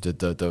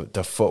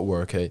the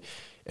footwork,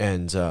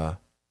 and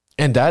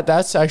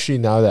that's actually,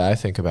 now that I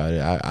think about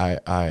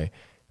it,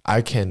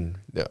 I can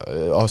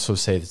also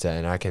say that,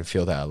 and I can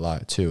feel that a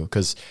lot too,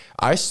 because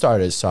I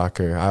started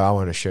soccer. I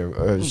want to share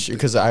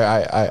because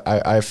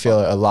I feel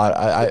a lot.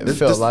 I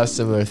feel a lot of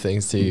similar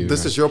things to you.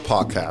 This is your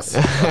podcast,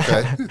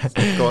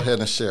 okay? Go ahead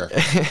and share.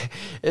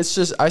 It's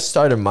just I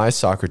started my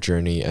soccer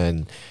journey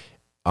and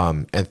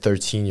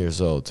 13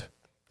 years old,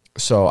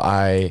 so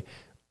I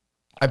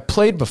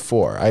played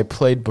before.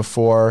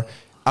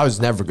 I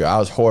was never good. I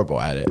was horrible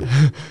at it.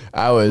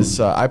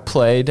 I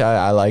played.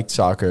 I liked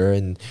soccer,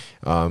 and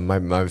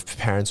my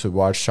parents would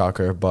watch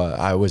soccer, but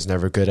I was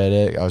never good at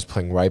it. I was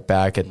playing right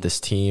back at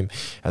this team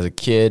as a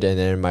kid, and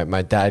then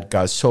my dad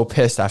got so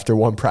pissed after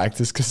one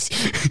practice because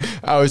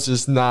I was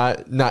just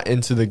not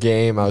into the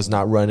game. I was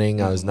not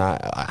running.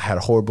 I had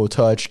a horrible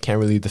touch.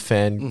 Can't really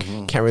defend.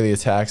 Can't really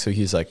attack. So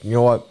he's like, you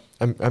know what?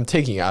 I'm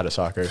taking you out of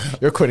soccer.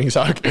 You're quitting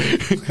soccer.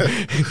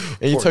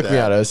 And he took me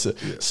out of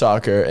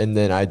soccer, and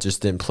then I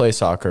just didn't play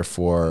soccer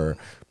for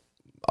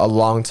a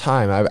long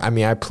time.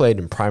 I played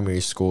in primary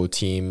school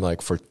team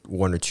like for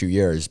 1 or 2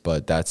 years,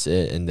 but that's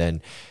it. And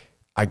then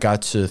I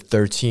got to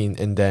 13,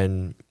 and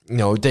then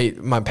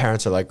my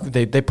parents are like,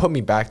 they put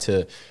me back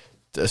to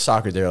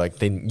soccer. They're like,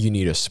 you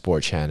need a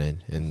sport,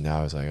 Channin. And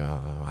I was like,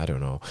 oh, I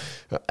don't know.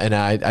 And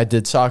I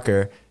did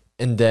soccer,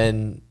 and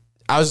then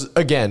I was,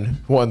 again,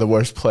 one of the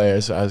worst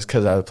players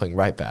because I was playing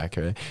right back,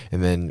 right?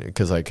 And then,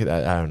 because like,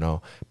 I don't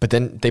know. But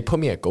then they put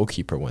me at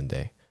goalkeeper one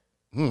day.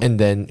 And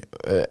then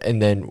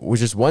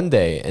just one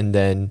day, and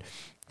then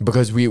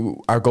because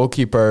our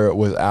goalkeeper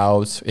was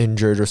out,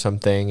 injured or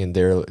something, and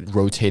they're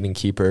rotating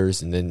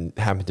keepers, and then it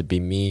happened to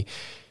be me.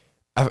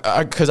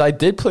 Because I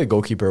did play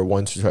goalkeeper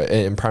once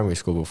in primary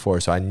school before,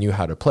 so I knew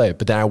how to play it.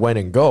 But then I went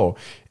and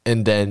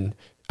and then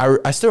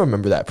I still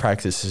remember that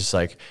practice. It's just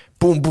like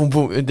boom, boom,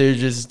 boom. And they're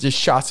just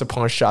shots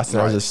upon shots.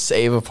 And I was just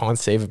save upon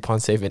save upon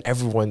save. And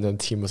everyone on the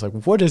team was like,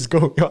 what is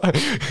going on?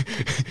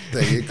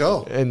 There you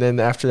go. And then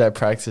after that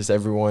practice,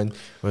 everyone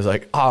was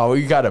like, oh,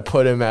 we got to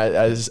put him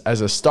as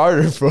a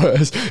starter for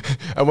us.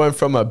 I went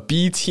from a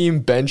B team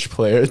bench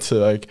player to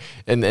like,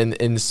 and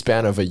in the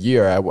span of a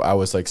year, I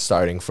was like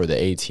starting for the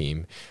A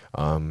team.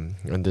 On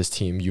this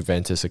team,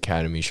 Juventus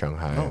Academy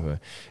Shanghai. Oh.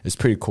 It's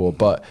pretty cool.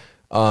 But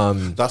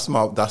that's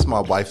my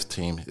wife's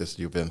team is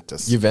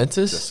Juventus.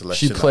 Juventus?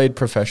 She played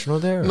professional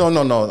there? Or?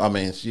 No. I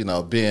mean,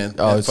 being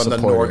from the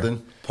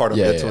northern part of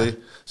Italy,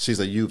 she's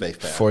a Juve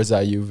fan.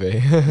 Forza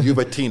Juve.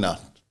 Juventina.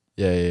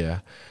 Yeah.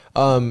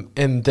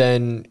 And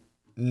then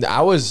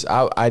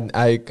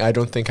I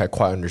don't think I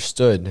quite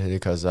understood,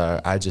 because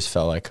I just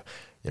felt like,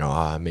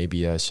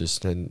 maybe that's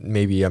just,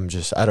 maybe I'm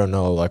just, I don't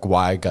know, like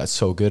why I got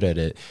so good at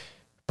it.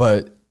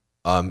 But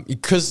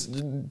because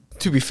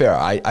to be fair,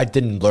 I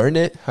didn't learn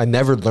it. I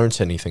never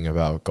learned anything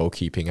about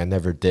goalkeeping. I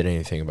never did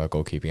anything about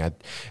goalkeeping.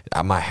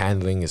 My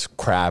handling is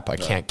crap. I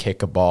can't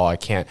kick a ball. I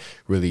can't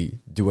really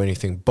do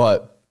anything.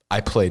 But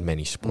I played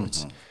many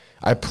sports.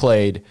 I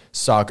played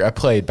soccer. I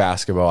played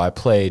basketball. I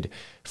played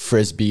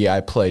frisbee.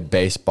 I played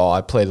baseball.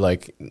 I played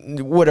like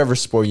whatever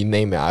sport you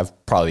name it.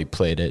 I've probably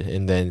played it.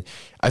 And then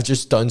I've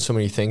just done so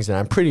many things, and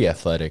I'm pretty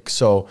athletic.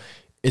 So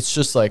it's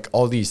just like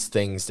all these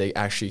things, they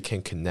actually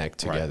can connect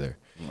together.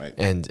 Right.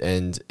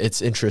 And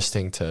it's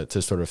interesting to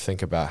sort of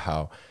think about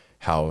how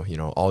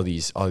all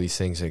these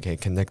things can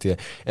connect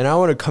together. And I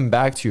want to come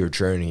back to your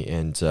journey.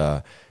 And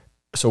so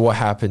what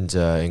happened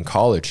in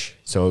college?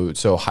 So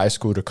high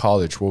school to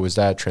college, what was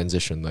that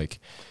transition like?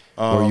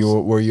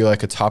 Were you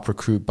like a top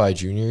recruit by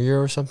junior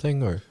year or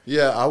something? Or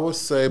yeah, I would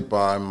say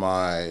by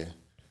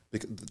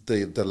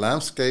the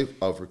landscape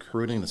of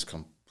recruiting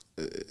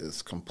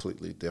is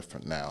completely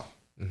different now.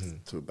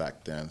 To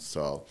back then.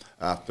 So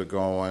after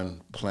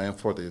playing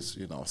for these,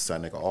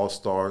 San Diego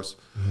All-Stars,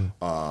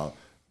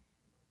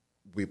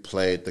 we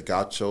played the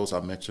Gauchos. I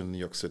mentioned New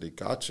York City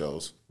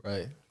Gauchos.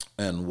 Right.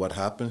 And what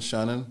happened,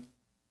 Channin?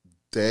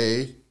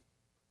 they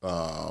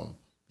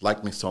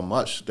liked me so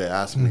much, they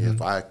asked me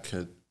if I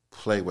could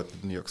play with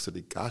the New York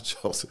City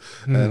Gauchos.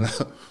 And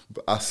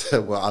I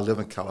said, well, I live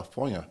in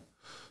California.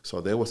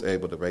 So they was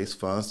able to raise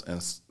funds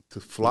and to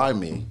fly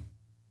me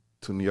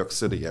to New York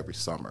City every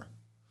summer.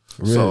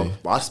 Really? So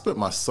I spent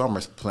my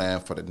summers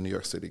playing for the New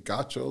York City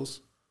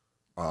Gauchos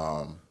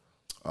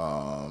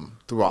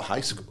throughout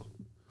high school.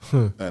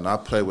 And I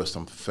played with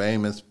some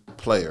famous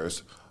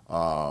players,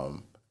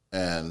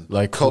 and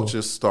Like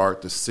coaches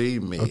start to see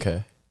me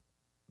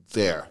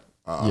there.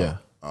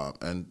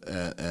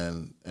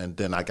 And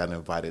then I got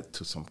invited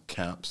to some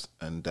camps,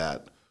 and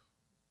that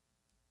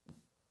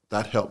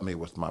helped me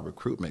with my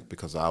recruitment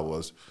because I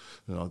was,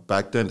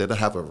 back then they didn't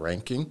have a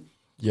ranking,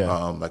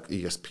 like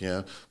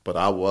ESPN, but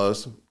I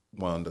was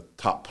one of the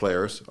top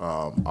players.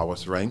 I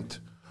was ranked,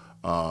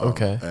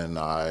 and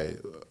I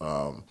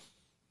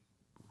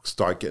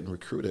started getting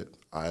recruited.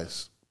 I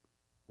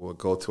would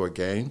go to a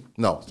game.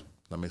 No,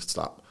 let me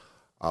stop.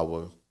 I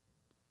would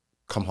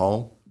come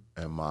home,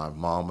 and my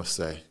mom would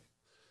say,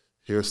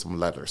 here's some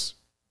letters.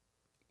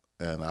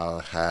 And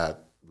I had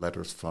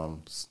letters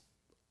from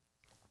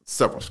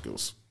several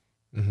schools.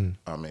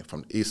 I mean,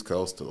 from the East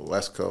Coast to the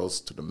West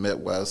Coast to the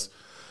Midwest.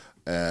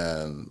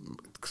 And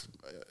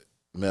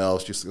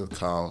letters used to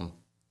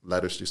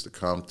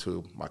come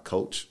to my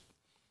coach.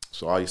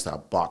 So I used to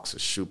have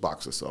shoe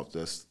boxes of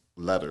this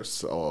letters.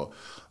 So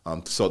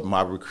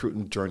my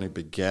recruiting journey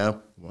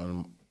began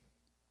when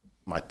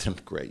my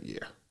 10th grade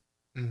year.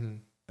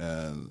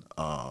 And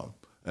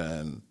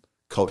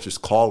coaches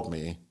called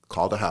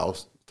the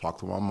house, talked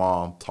to my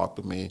mom, talked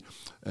to me,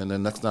 and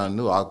then next thing I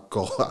knew,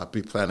 I'd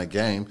be playing a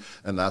game,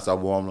 and as I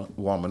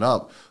warming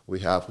up,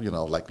 we have,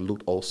 like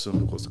Lute Olson,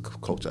 who was the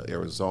coach at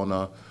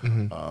Arizona,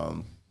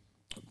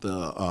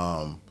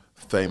 the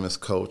famous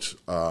coach,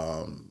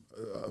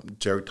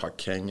 Jerry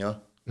Tarkania,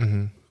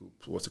 who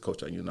was the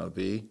coach at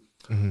UNLV.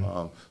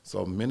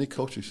 So many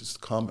coaches used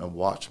to come and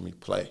watch me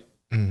play,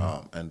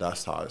 and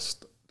that's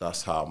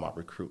how my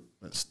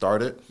recruitment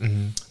started.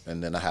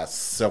 And then I had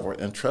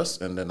several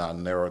interests, and then I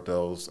narrowed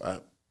those. I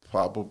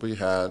probably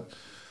had,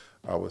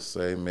 I would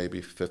say,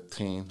 maybe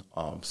 15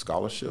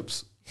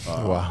 scholarships.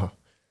 Wow.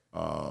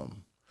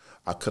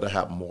 I could have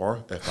had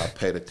more if I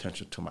paid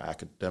attention to my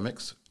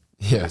academics.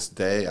 Yeah. This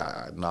day,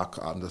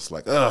 I'm just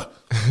like,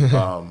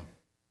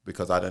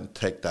 because I didn't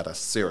take that as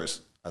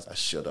serious as I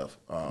should have.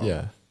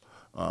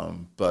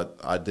 But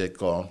I did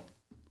go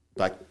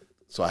back.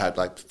 So I had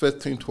like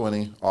 15,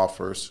 20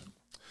 offers,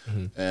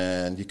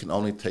 and you can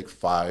only take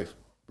 5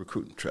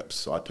 recruiting trips.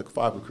 So I took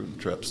 5 recruiting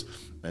trips,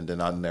 and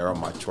then I narrowed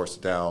my choice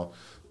down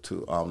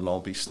to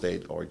Long Beach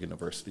State or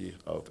University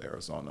of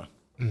Arizona,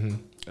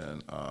 and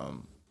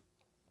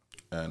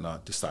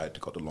decided to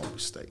go to Long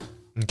Beach State.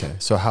 Okay,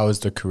 so how was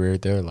the career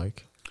there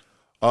like?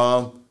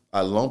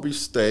 At Long Beach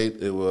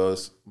State, it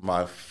was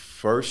my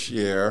first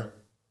year.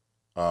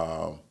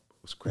 It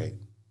was great.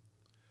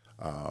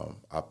 I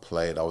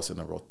was in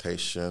a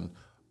rotation.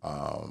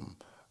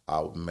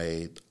 I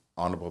made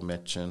honorable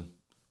mention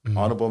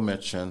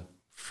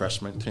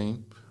freshman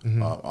team.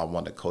 I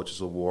won the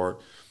coaches award.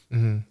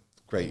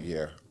 Great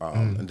year.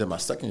 And then my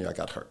second year I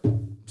got hurt.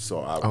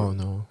 So I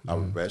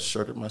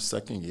redshirted my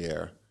second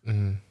year.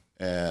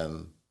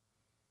 And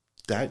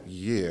that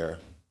year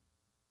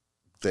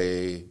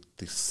they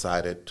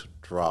decided to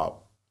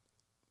drop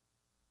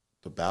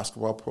the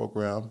basketball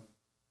program.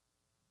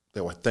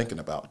 They were thinking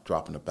about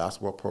dropping the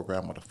basketball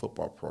program or the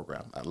football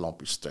program at Long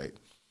Beach State.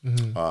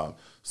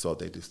 So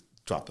they just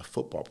dropped the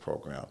football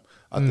program.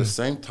 At the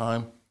same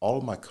time, all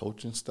of my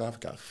coaching staff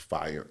got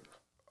fired,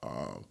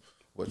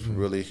 which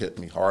really hit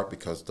me hard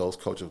because those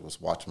coaches was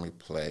watching me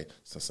play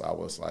since I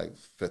was like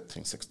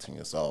 15, 16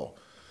 years old.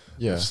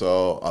 Yeah.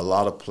 So a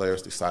lot of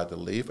players decided to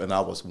leave, and I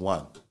was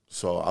one.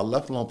 So I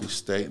left Long Beach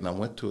State, and I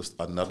went to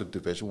another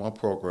Division I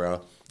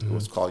program. It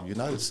was called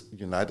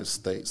United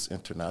States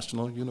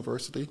International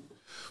University.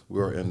 We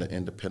were in the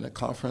independent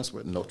conference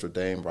with Notre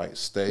Dame, Wright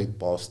State,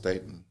 Ball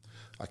State, and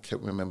I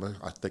can't remember.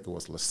 I think it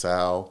was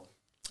LaSalle,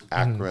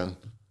 Akron,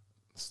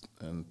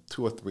 and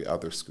 2 or 3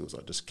 other schools.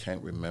 I just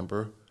can't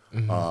remember.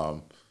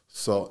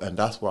 And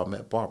that's where I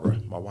met Barbara,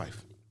 my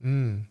wife.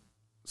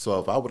 So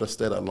if I would have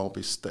stayed at Long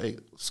Beach State,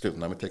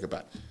 let me take it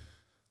back.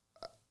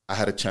 I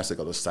had a chance to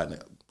go to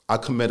I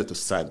committed to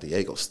San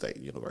Diego State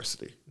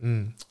University,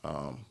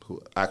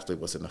 who actually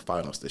was in the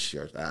finals this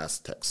year, the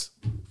Aztecs.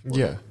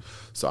 Yeah.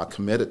 So I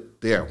committed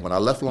there. When I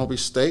left Long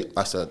Beach State,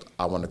 I said,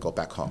 I want to go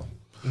back home.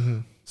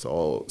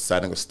 So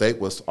San Diego State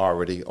was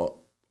already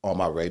on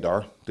my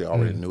radar. They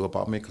already knew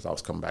about me because I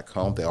was coming back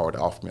home. They already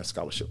offered me a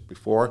scholarship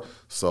before.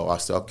 So I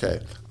said, okay.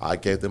 I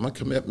gave them a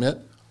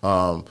commitment.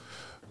 And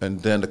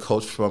then the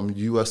coach from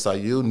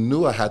USIU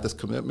knew I had this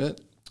commitment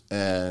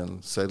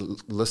and said,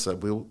 listen,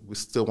 we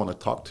still want to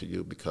talk to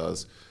you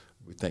because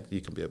we think you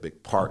can be a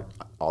big part.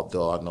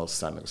 Although I know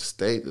San Diego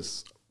State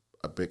is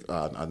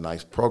a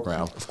nice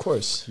program. Of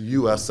course.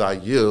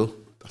 USIU,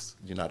 that's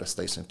United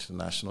States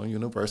International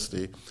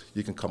University,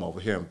 you can come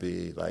over here and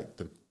be like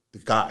the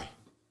guy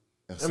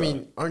And I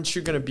mean, aren't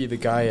you gonna be the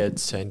guy at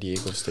San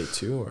Diego State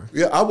too? Or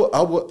yeah, I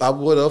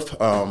would have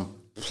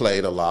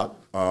played a lot.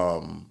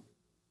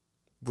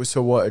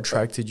 So what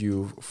attracted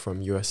you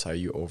from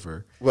USIU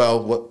over?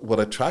 Well, what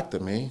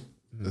attracted me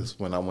is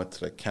when I went to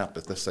the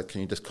campus. They said,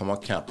 "Can you just come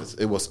on campus?"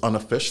 It was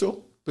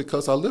unofficial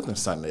because I lived in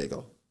San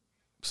Diego,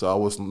 so I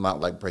was not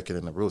like breaking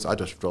in the rules. I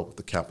just drove to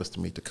the campus to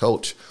meet the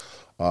coach,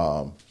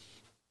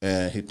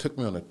 and he took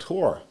me on a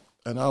tour.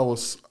 And I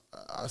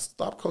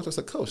stopped coach. I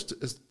said, "Coach,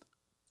 is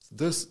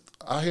this?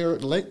 I hear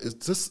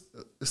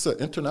it's an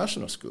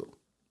international school."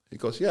 He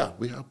goes, "Yeah,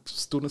 we have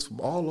students from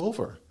all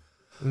over."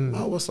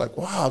 I was like,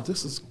 "Wow,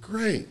 this is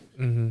great."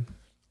 And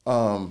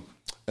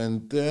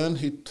then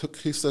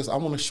he says, "I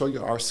want to show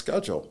you our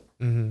schedule."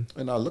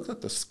 And I looked at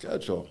the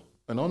schedule,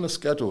 and on the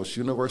schedule was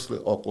University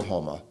of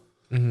Oklahoma,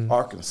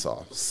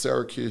 Arkansas,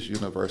 Syracuse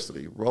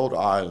University, Rhode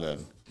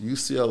Island,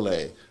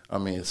 UCLA. I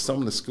mean, some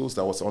of the schools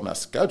that was on that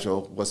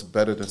schedule was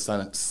better than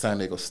San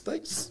Diego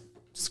State's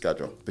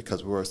schedule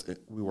because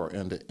we were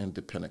in the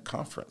independent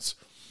conference.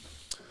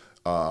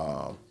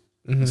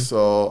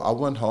 So I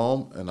went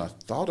home and I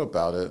thought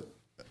about it,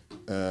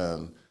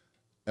 and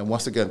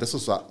once again, this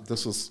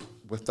was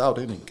without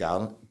any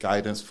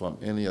guidance from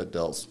any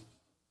adults,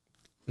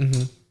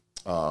 and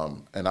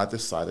I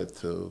decided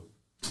to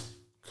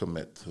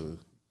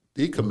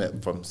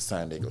decommit from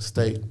San Diego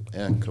State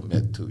and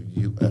commit to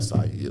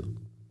USIU.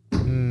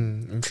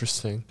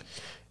 Interesting.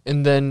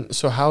 And then,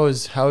 so how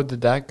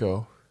did that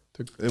go?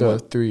 The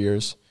 3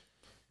 years.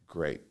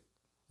 Great.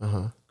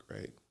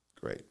 Great.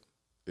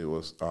 It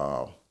was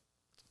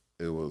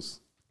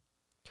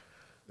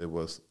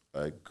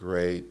a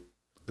great.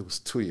 It was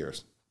 2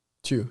 years.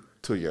 2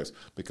 years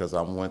because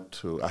I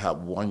had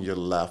 1 year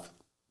left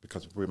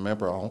because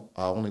remember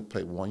I only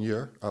played 1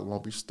 year at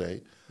Long Beach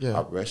State. Yeah.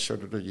 I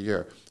redshirted a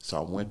year, so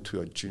I went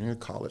to a junior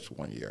college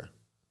 1 year.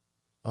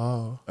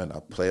 Oh. And I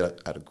played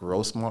at a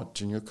Grossmont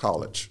Junior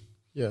College.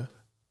 Yeah.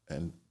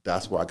 And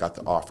that's where I got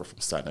the offer from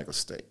San Diego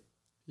State.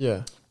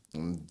 Yeah.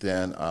 And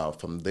then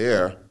from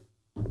there,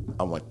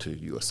 I went to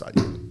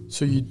USIU.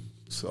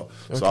 So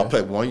I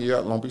played 1 year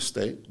at Long Beach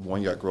State,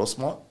 1 year at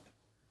Grossmont.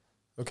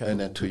 Okay. And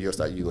then 2 years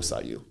at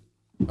USIU.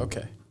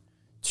 Okay.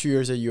 2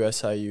 years at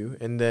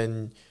USIU, and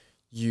then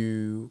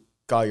you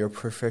got your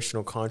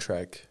professional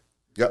contract.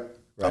 Yep.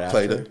 Right I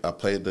played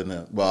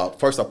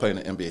first I played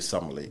in the NBA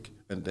Summer League.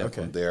 And then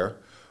from there,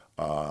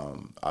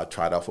 I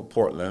tried out for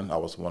Portland. I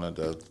was one of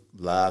the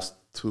last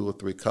 2 or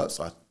 3 cuts.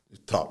 I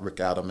taught Rick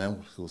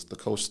Adelman, who was the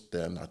coach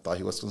then. I thought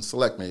he was going to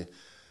select me,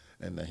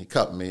 and then he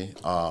cut me.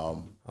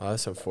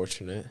 That's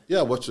unfortunate.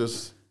 Yeah,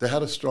 they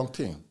had a strong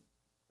team.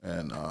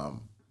 And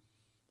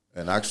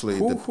actually...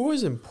 Who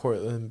was in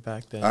Portland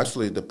back then?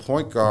 Actually, the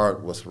point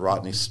guard was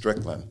Rodney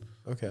Strickland.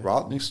 Okay.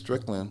 Rodney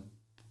Strickland,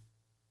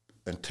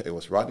 it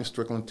was Rodney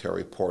Strickland,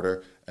 Terry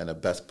Porter, and the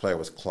best player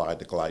was Clyde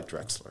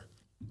Drexler.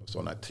 Was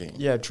on that team.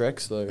 Yeah,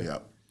 Drexler. Yeah.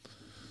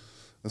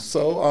 And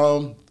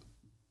so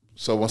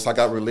once I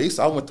got released,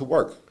 I went to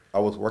work. I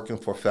was working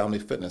for Family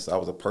Fitness. I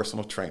was a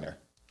personal trainer.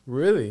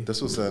 Really?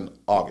 This was in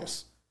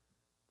August.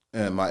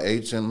 And my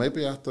agent,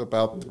 maybe after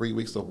about 3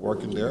 weeks of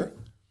working there,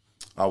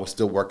 I was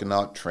still working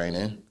out,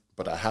 training,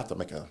 but I had to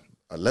make a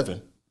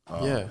living.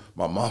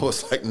 My mom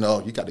was like, "No,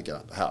 you got to get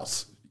out the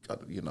house. You got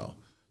to,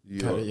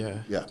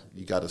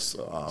 you got to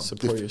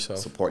support yourself.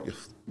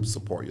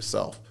 Support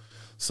yourself."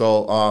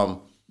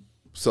 So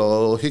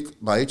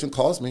my agent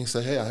calls me and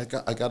said, "Hey,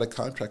 I got a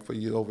contract for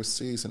you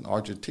overseas in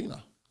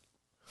Argentina."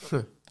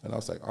 And I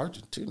was like,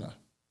 "Argentina?"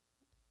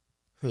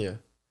 Yeah.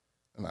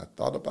 And I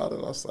thought about it.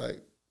 I was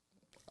like,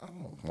 "I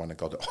don't want to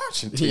go to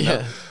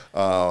Argentina."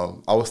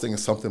 I was thinking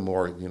something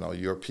more,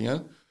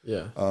 European.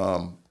 Yeah.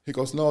 He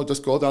goes, "No,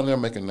 just go down there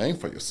and make a name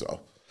for yourself."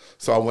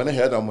 So I went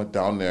ahead. I went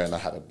down there and I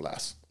had a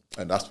blast.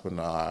 And that's when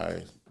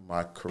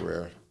my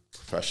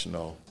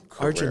professional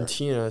career.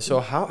 Argentina. So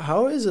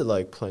how is it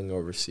like playing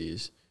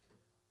overseas?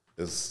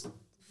 It's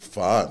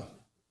fun.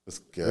 It's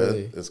good.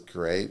 Really? It's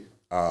great.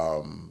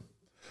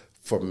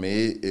 For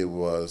me, it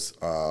was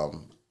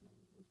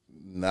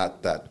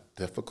not that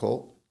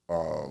difficult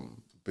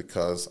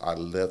because I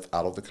lived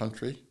out of the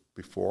country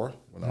before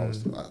when I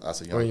was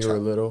as a young child. When you were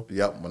little?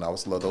 Yep, when I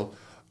was little.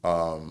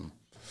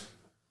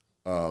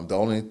 The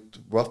only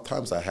rough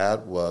times I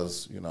had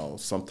was,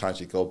 sometimes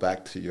you go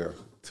back to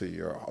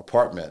your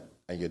apartment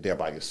and you're there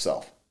by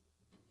yourself.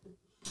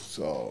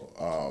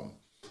 So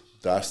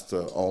that's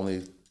the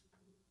only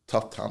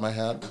tough time I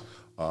had.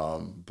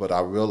 But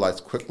I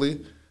realized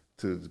quickly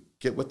to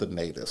get with the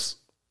natives,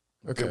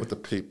 get with the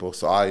people.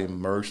 So I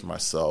immersed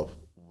myself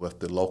with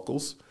the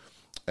locals,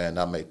 and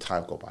I made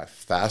time go by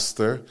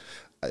faster.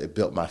 It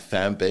built my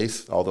fan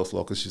base. All those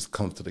locals used to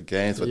come to the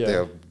games with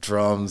their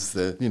drums.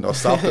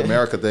 South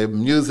America, their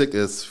music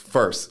is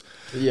first.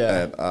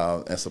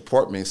 Yeah, and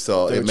support me.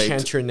 So they would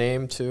chant your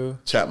name too.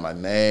 Chant my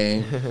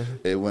name.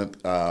 It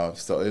went.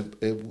 So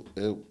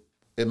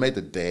it made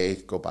the day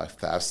go by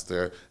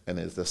faster, and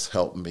it just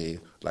helped me.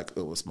 Like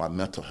it was my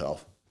mental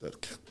health that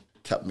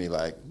kept me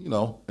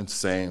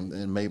insane,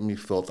 and made me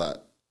feel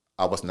that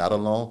I was not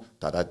alone.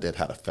 That I did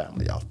have a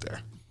family out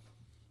there.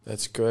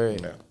 That's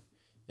great. Yeah.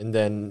 And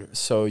then,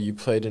 so you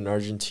played in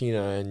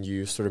Argentina and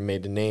you sort of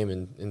made a name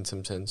in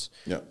some sense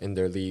in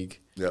their league.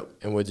 Yep.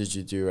 And what did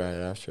you do right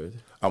after?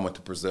 I went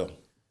to Brazil.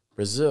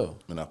 Brazil.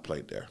 And I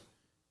played there.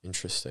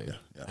 Interesting.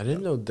 Yeah, I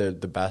didn't know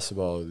the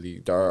basketball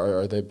league.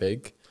 Are they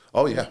big?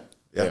 Oh, yeah.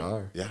 They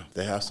are. Yeah,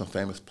 they have some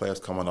famous players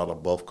coming out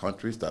of both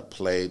countries that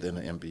played in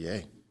the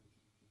NBA.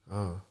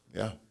 Oh.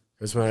 Yeah.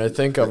 Because when I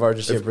think of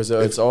Argentina,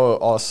 Brazil, it's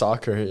all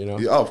soccer, you know?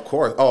 Yeah, of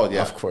course. Oh,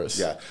 yeah. Of course.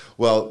 Yeah.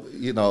 Well,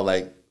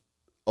 like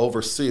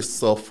overseas,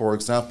 so for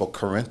example,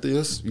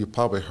 Corinthians, you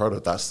probably heard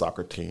of that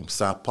soccer team.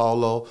 Sao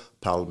Paulo,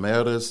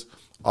 Palmeiras,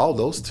 all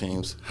those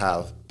teams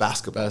have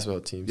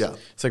basketball teams. Yeah.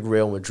 It's like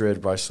Real Madrid,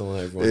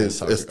 Barcelona, everyone has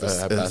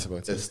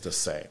basketball teams. It's the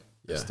same.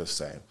 Yeah. It's the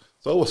same.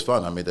 So it was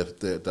fun. I mean,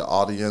 the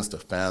audience, the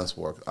fans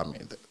were,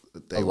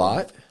 they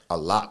were a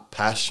lot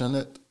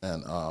passionate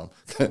and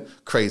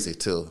crazy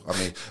too. I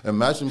mean,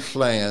 imagine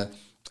playing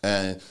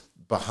and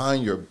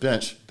behind your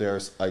bench,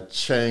 there's a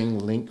chain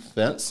link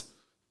fence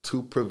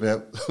to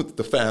prevent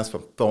the fans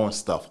from throwing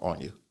stuff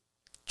on you.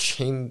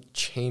 Chain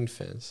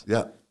fence.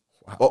 Yeah.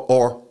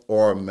 Wow.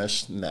 Or a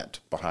mesh net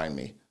behind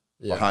me,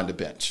 behind the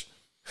bench.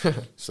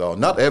 So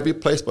not every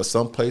place, but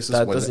some places.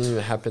 That doesn't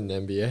even happen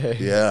in the NBA.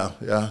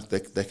 Yeah.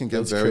 They can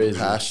get very crazy.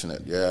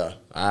 Passionate. Yeah.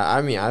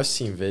 I mean, I've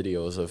seen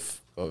videos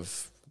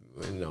of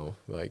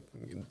like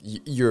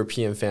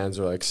European fans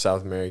or like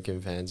South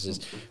American fans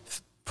just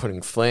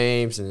putting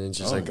flames and then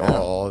just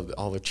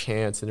all the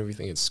chants and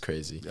everything. It's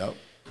crazy. Yep.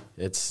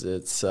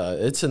 It's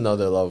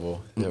another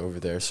level over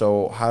there.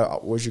 So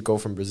where'd you go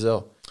from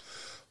Brazil?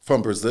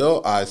 From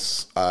Brazil,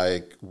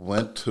 I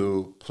went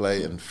to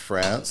play in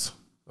France.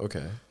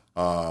 Okay.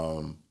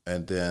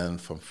 And then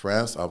from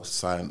France, I was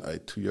signed a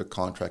 2-year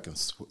contract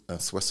in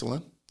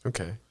Switzerland.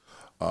 Okay.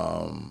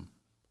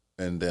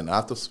 And then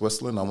after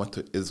Switzerland, I went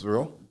to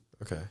Israel.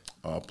 Okay.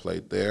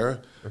 Played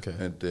there. Okay.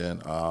 And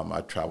then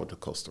I traveled to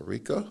Costa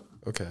Rica.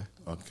 Okay.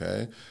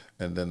 Okay.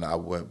 And then I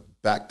went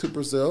back to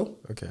Brazil.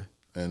 Okay.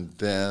 And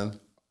then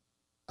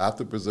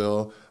after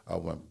Brazil, I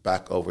went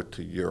back over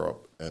to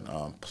Europe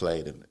and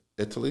played in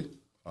Italy.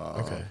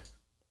 Okay.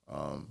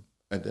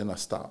 And then I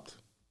stopped.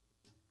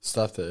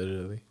 Stopped at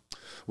Italy?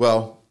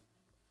 Well,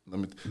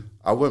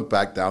 I went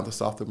back down to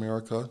South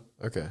America.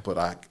 Okay. But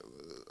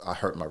I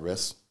hurt my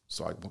wrist,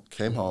 so I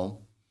came home.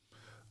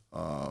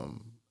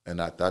 And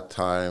at that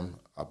time,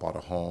 I bought a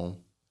home.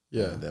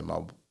 Yeah. And then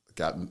I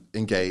got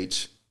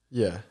engaged.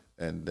 Yeah.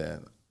 And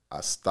then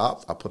I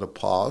stopped. I put a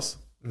pause.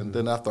 Mm-hmm. And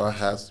then after I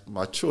had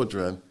my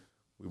children,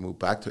 we moved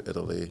back to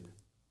Italy.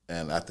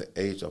 And at the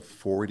age of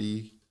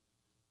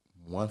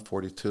 41,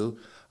 42,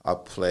 I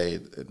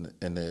played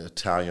in the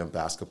Italian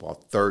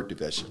basketball 3rd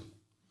division.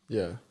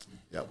 Yeah.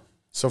 Yep.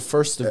 So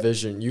first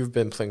division, you've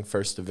been playing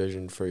first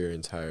division for your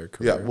entire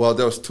career. Yeah. Well,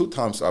 there was 2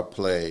 times I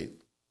played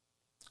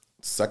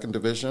 2nd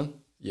division.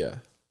 Yeah.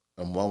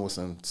 And one was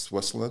in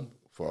Switzerland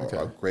for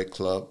a great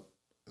club,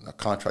 and a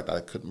contract that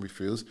I couldn't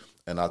refuse.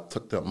 And I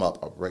took them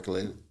up. I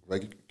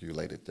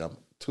regulated them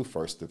to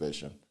 1st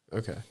division.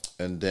 Okay.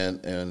 And then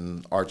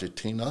in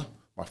Argentina,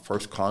 my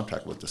first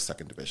contract was the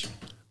 2nd division.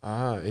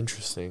 Ah,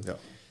 interesting. Yeah.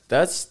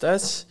 That's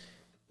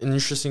an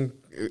interesting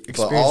experience.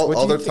 But all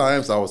other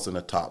times, I was in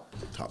the top.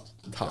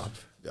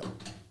 Yeah.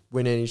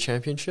 Win any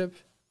championship?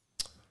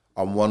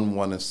 I won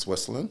one in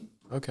Switzerland.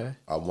 Okay.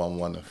 I won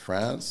one in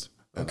France,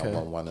 and I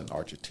won one in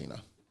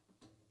Argentina.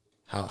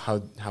 How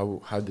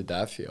did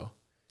that feel?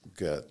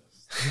 Good.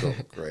 So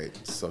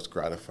great. So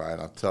gratifying.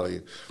 I'll tell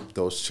you,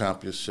 those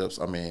championships,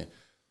 I mean,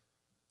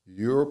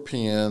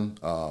 European,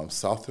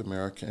 South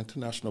American,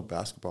 international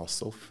basketball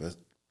is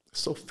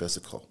so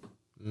physical.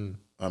 Mm.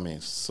 I mean,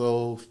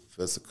 so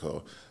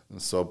physical.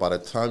 And so by the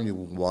time you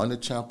won the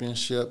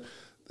championship,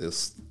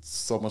 there's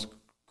so much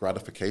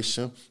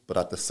gratification, but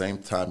at the same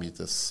time, you're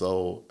just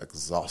so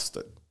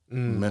exhausted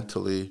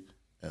mentally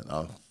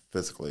and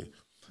physically.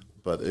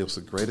 But it was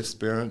a great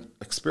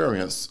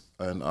experience,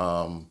 and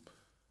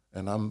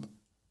I'm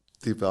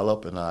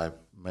developed and I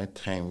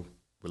maintain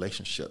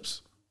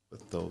relationships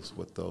with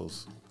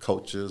those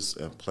coaches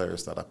and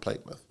players that I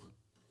played with.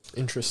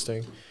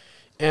 Interesting.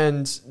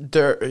 And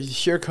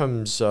here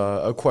comes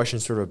a question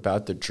sort of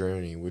about the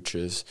journey, which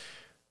is,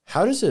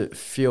 how does it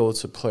feel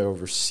to play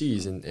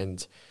overseas?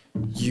 And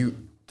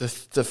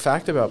the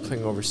fact about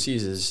playing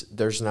overseas is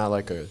there's not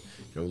like a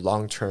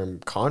long-term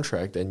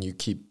contract, and you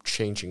keep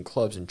changing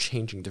clubs and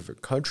changing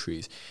different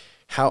countries.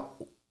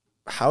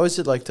 How is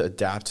it like to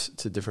adapt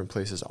to different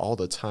places all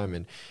the time,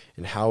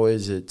 and how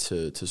is it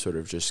to sort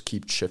of just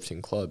keep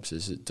shifting clubs?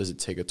 Does it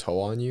take a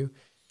toll on you?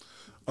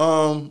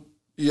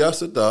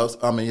 Yes, it does.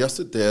 I mean, yes,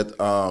 it did.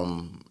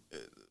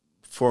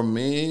 For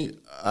me,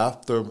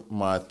 after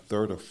my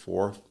 3rd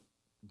or 4th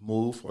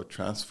move or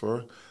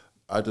transfer,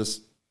 I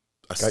just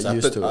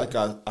accepted it.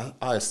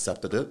 I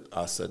accepted it.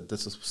 I said,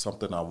 this is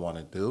something I want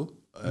to do,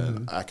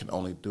 and I can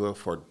only do it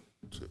for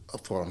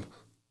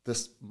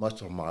this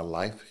much of my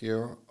life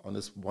here on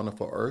this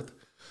wonderful earth,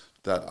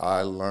 that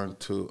I learned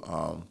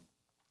to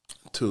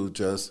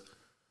just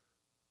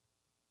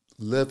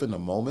live in the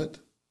moment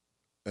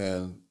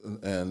and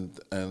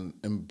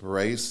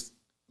embrace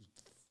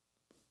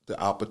the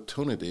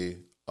opportunity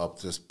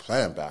of just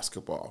playing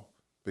basketball,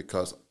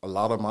 because a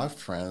lot of my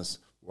friends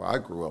where I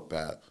grew up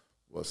at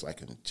was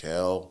like in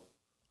jail,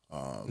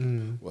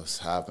 was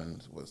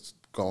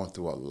going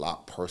through a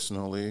lot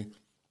personally,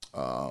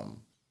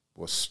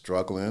 was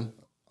struggling,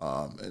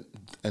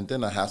 and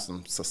then I had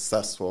some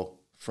successful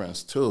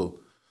friends too.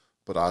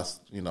 But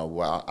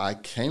where I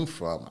came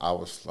from, I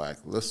was like,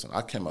 listen,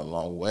 I came a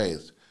long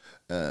ways,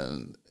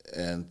 and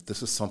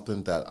this is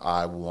something that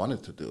I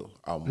wanted to do.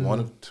 I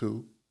wanted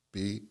to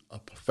be a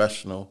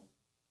professional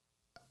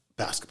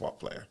basketball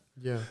player.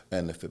 Yeah.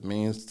 And if it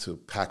means to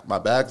pack my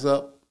bags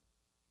up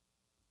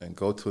and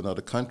go to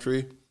another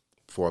country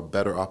for a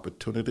better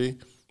opportunity,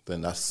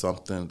 then that's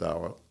something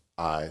that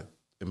I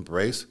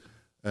embrace.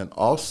 And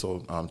also,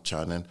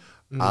 Channin,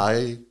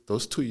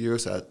 those 2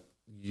 years at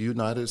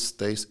United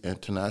States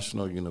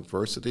International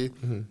University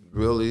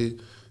really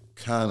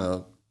kind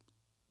of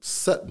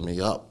set me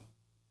up.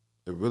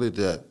 It really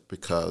did,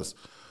 because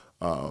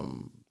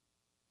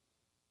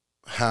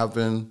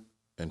having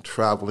and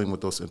traveling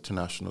with those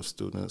international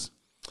students,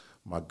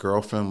 my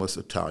girlfriend was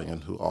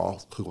Italian, who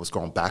was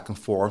going back and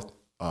forth,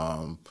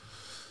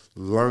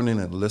 learning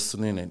and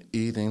listening and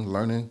eating,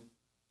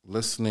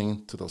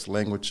 listening to those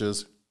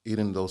languages,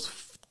 eating those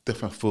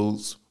different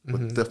foods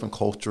with different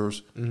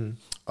cultures,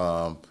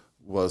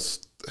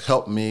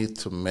 helped me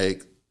to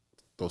make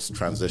those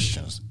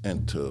transitions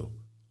into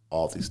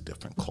all these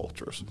different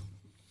cultures.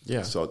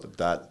 Yeah. So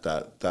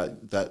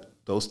that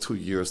those 2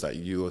 years at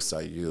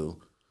USIU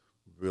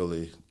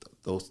really,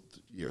 those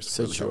years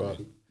set really you helped up.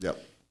 me. Yep.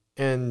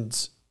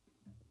 And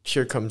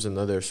here comes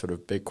another sort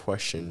of big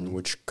question,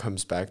 which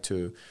comes back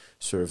to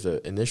sort of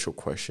the initial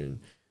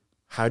question.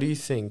 How do you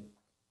think,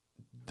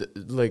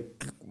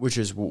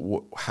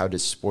 how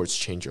does sports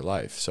change your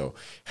life? So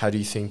how do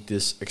you think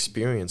this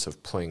experience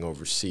of playing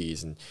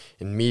overseas and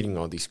meeting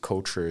all these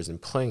cultures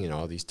and playing in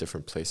all these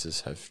different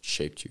places have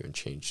shaped you and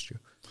changed you?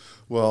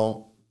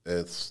 Well,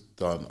 it's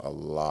done a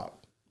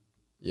lot.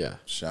 Yeah.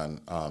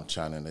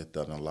 Channin, it's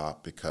done a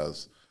lot,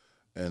 because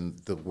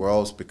the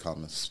world's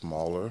becoming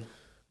smaller.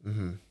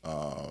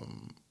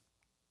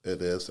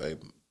 It is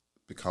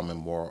becoming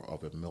more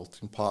of a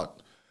melting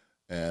pot,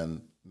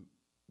 and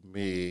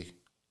me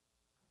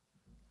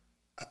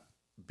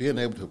being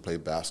able to play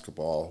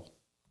basketball,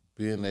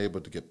 being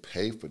able to get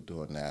paid for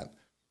doing that,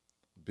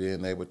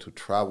 being able to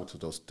travel to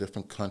those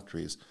different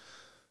countries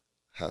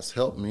has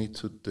helped me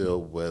to deal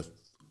with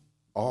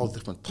all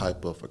different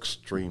type of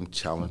extreme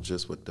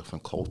challenges with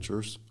different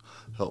cultures,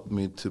 helped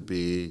me to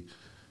be,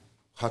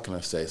 how can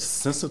I say,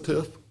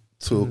 sensitive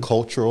to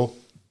cultural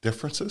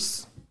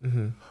differences.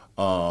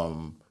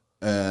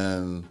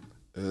 And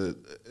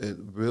it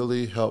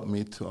really helped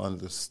me to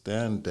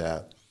understand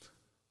that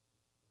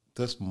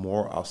there's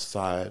more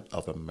outside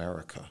of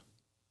America.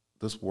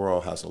 This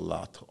world has a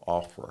lot to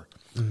offer.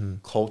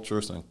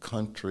 Cultures and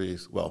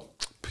countries,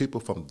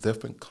 people from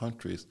different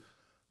countries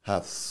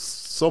have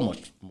so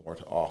much more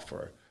to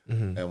offer.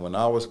 And when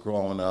I was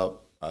growing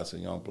up as a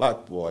young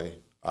black boy,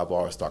 I've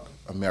always thought,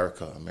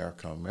 America,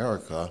 America,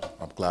 America.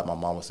 I'm glad my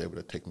mom was able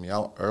to take me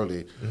out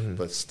early,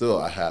 but still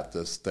I had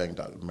this thing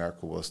that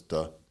America was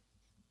the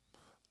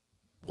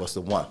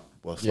one,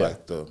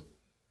 like the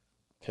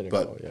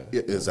pinnacle,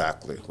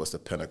 exactly, was the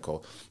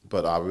pinnacle.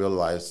 But I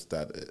realized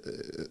that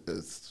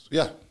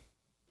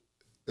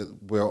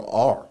we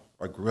are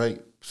a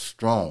great,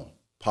 strong,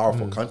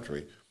 powerful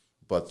country,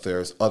 but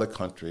there's other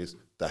countries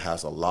that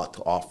has a lot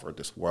to offer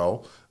this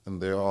world,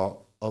 and there are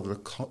other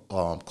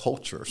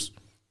cultures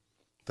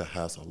that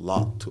has a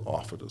lot to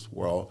offer this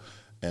world,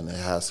 and it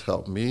has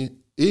helped me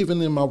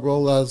even in my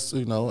role as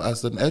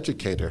an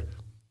educator,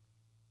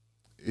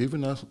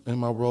 even in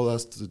my role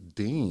as the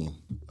dean,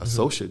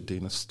 associate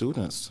dean of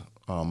students,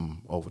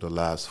 over the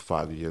last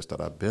 5 years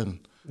that I've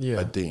been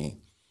a dean.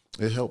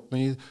 It helped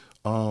me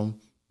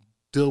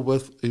deal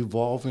with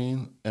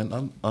evolving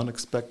and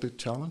unexpected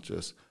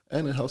challenges,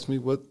 and it helps me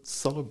with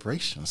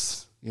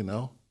celebrations.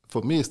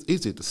 For me, it's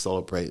easy to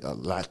celebrate a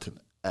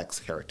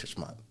Latinx Heritage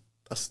Month.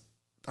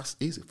 That's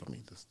easy for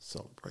me to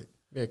celebrate.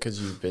 Yeah,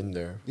 because you've been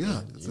there.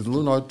 Yeah, the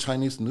Lunar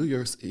Chinese New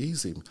Year is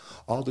easy.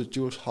 All the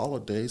Jewish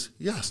holidays,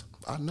 yes,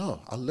 I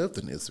know. I lived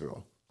in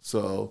Israel.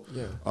 So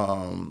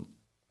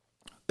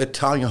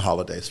Italian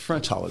holidays,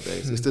 French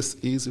holidays, it's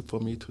just easy for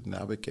me to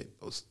navigate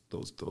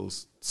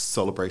those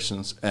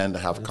celebrations and to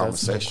have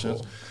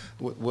conversations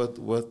with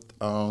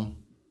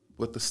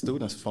the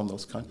students from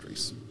those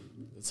countries.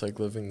 It's like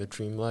living the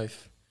dream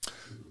life.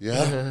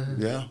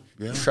 Yeah.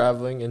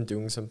 Traveling and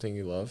doing something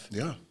you love.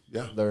 Yeah.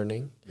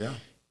 Learning. Yeah.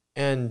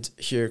 And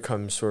here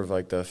comes sort of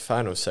like the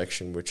final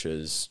section, which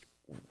is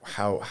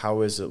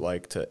how is it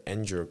like to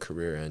end your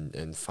career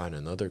and find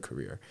another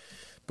career?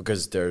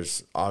 Because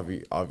there's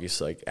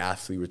obviously like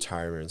athlete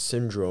retirement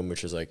syndrome,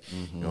 which is like,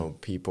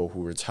 people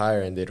who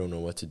retire and they don't know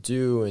what to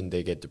do and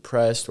they get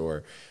depressed,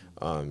 or,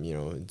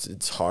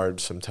 it's hard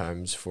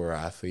sometimes for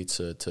athletes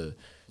to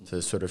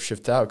sort of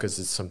shift out because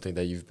it's something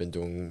that you've been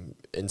doing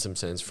in some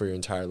sense for your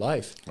entire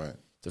life. Right.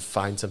 To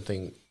find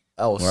something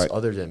else Right.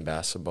 other than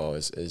basketball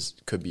is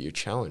could be your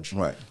challenge.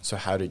 Right. So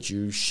how did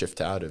you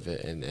shift out of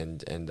it and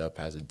end up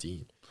as a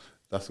dean?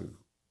 That's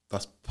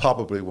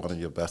probably one of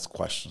your best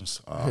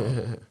questions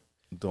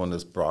during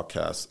this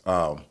broadcast.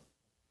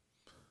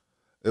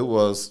 It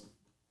was,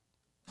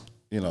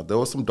 there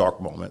were some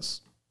dark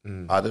moments.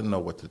 I didn't know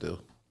what to do.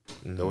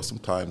 There were some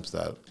times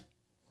that,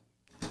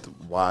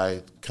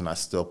 why can I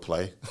still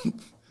play?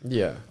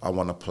 Yeah. I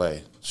want to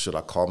play. Should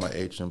I call my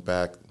agent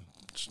back?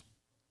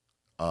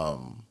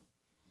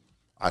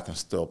 I can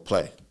still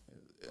play.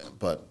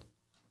 But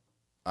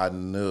I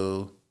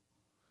knew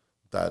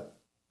that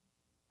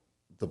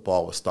the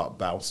ball would stop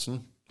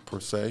bouncing, per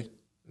se.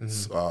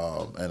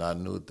 And I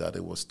knew that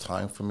it was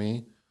time for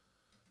me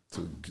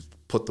to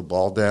put the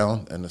ball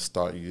down and to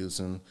start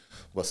using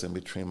what's in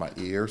between my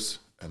ears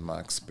and my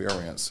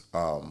experience.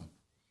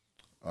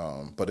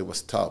 But it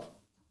was tough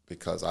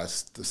because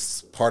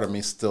this part of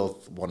me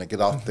still want to get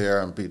out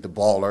there and be the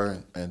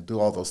baller and do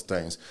all those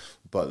things.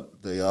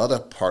 But the other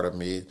part of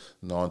me,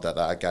 knowing that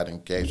I got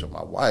engaged with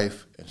my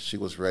wife and she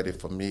was ready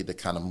for me to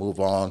kind of move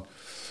on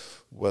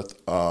with,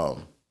 I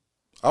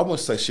wouldn't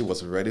say she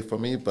was ready for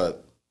me,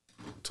 but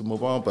to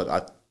move on. But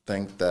I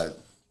think that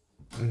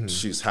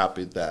she's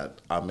happy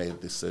that I made a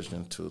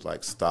decision to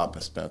like stop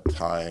and spend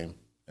time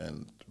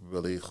and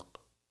really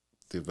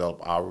develop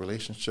our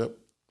relationship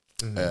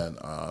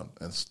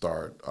and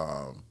start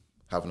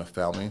having a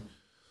family.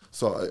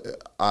 So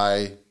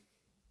I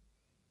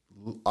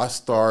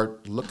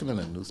start looking in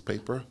the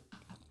newspaper.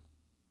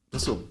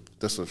 This will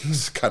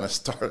kind of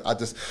start.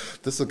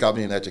 This will got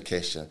me in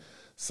education.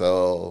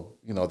 So,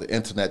 the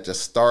internet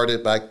just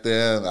started back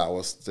then.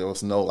 There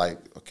was no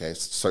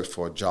search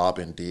for a job,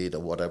 Indeed,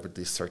 or whatever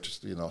these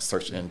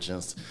search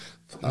engines,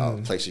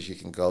 places you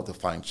can go to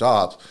find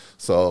jobs.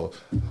 So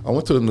I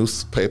went to the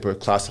newspaper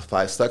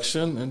classified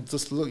section and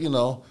just look,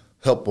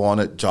 help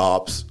wanted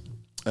jobs.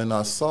 And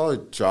I saw a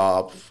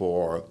job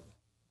for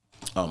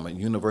a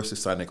University of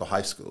San Diego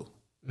High School,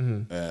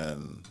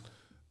 and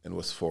it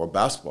was for a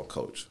basketball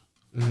coach.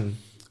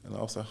 And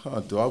I was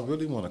like, do I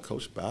really want to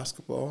coach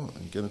basketball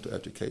and get into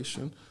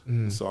education?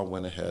 So I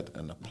went ahead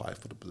and applied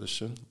for the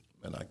position,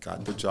 and I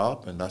got the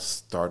job, and that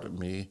started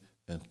me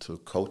into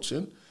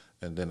coaching.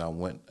 And then I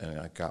went and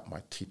I got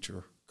my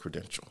teacher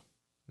credential,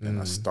 and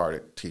I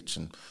started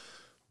teaching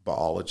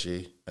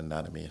biology,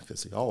 anatomy, and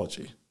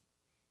physiology.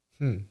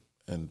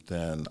 And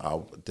then I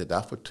did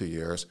that for 2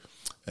 years.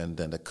 And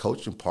then the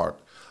coaching part,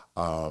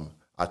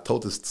 I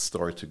told this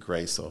story to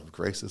Grace. So if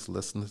Grace is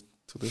listening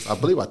to this, I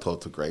believe I told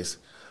it to Grace,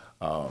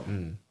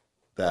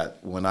 that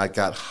when I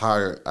got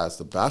hired as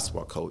the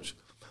basketball coach,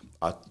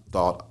 I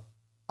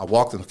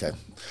walked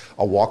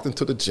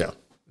into the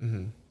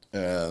gym.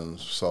 And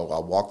so I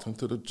walked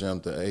into the gym.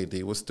 The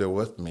AD was still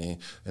with me,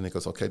 and he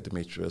goes, "Okay,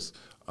 Demetrius,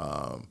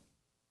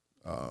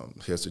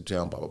 here's the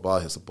gym, blah, blah, blah.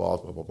 Here's the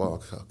balls, blah, blah, blah.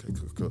 Okay,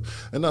 cool.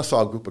 And I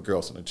saw a group of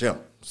girls in the gym.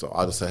 So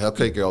I just said,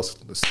 "Okay, girls,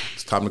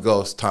 it's time to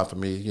go. It's time for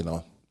me.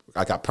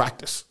 I got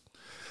practice."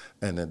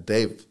 And then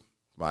Dave,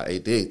 my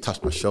AD,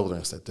 touched my shoulder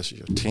and said, "This is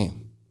your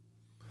team."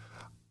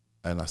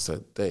 And I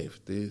said, "Dave,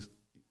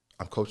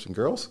 I'm coaching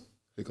girls?"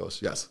 He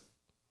goes, "Yes."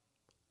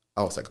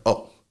 I was like,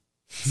 "Oh."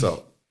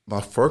 So my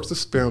first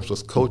experience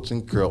was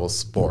coaching girls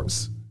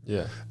sports.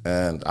 Yeah.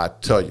 And I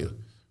tell you,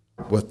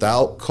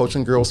 without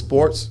coaching girls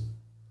sports,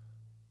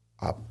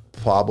 I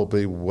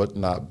probably would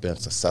not have been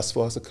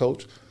successful as a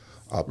coach.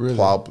 Really?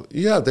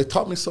 They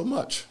taught me so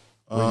much.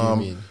 What do you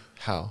mean?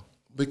 How?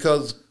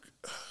 Because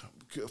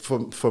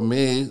for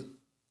me,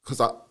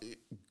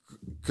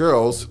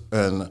 girls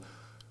and,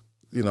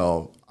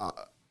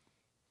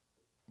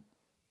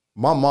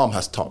 my mom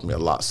has taught me a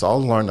lot. So I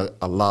learned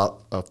a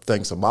lot of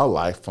things in my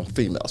life from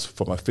females,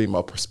 from a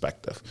female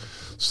perspective.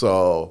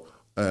 So,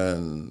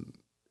 and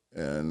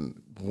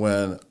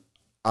when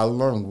I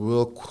learned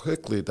real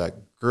quickly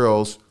that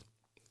girls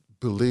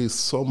believe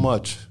so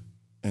much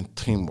in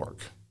teamwork.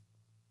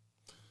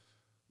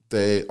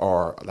 They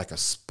are like a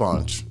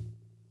sponge.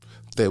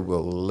 They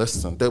will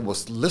listen. They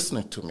was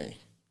listening to me.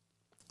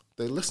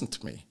 They listened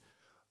to me.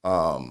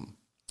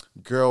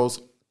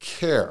 Girls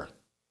care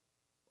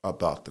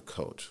about the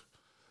coach.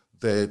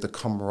 The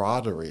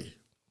camaraderie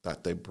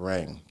that they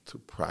bring to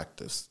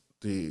practice,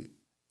 the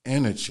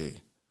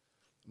energy,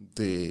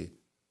 the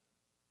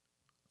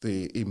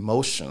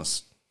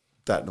emotions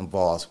that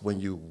involves when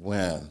you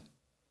win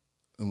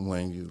and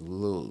when you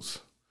lose.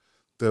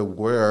 They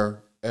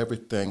wear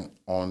everything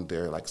on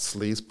their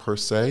sleeves per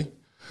se,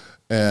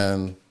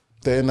 and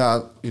they're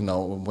not.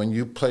 When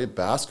you play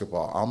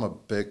basketball, I'm a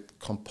big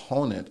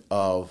proponent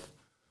of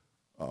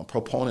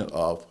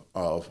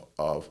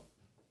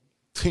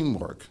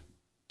teamwork.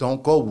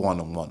 Don't go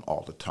one-on-one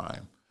all the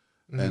time.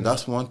 And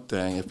that's one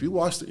thing. If you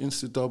watch the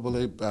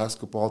NCAA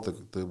basketball,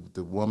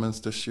 the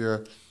women's this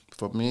year,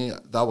 for me,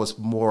 that was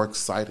more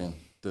exciting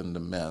than the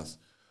men's.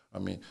 I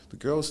mean, the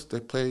girls,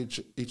 they play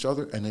each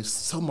other, and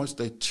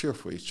they cheer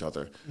for each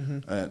other.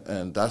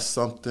 And that's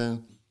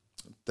something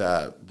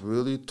that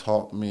really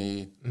taught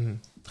me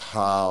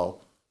how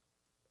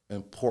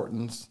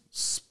important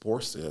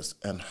sports is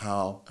and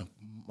how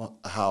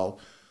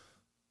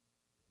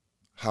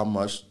how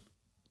much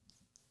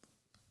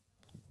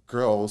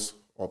girls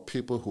or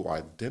people who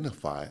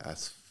identify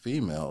as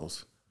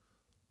females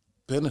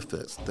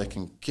benefits they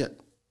can get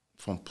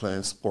from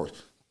playing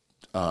sports.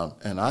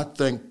 And I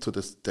think to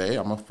this day,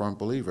 I'm a firm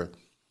believer,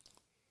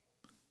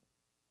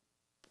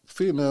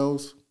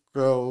 females,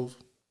 girls,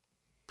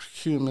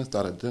 humans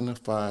that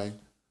identify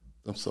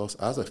themselves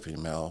as a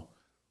female,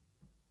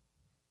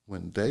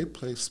 when they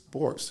play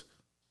sports,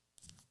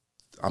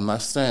 I'm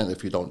not saying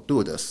if you don't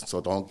do this, so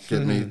don't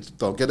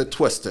get it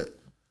twisted.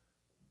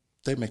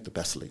 They make the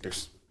best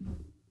leaders.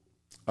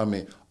 I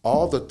mean,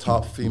 all the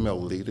top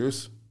female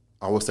leaders,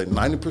 I would say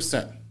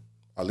 90%,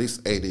 at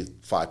least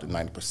 85 to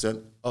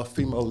 90% of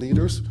female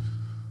leaders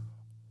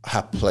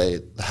have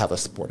a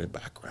sporting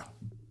background.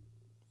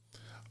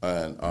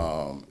 And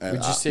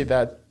would you say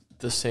that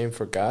the same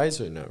for guys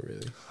or not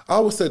really? I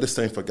would say the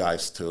same for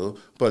guys too,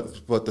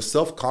 but the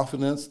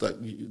self-confidence that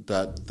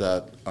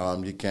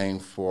you gain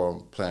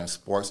from playing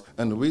sports,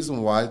 and the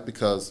reason why is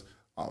because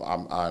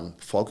I'm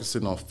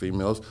focusing on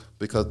females,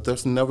 because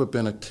there's never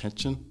been a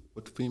tension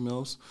with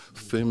females.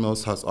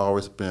 Females has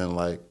always been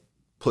like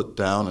put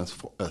down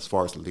as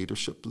far as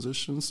leadership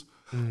positions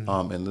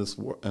in this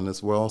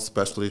world,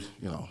 especially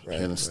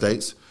in the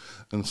States.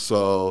 And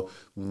so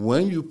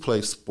when you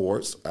play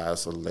sports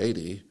as a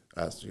lady,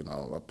 as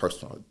a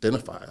person who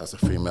identifies as a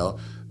female,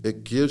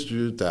 it gives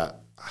you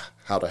that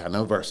how to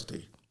handle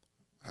adversity,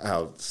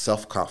 how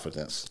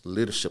self-confidence,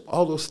 leadership,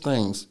 all those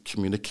things,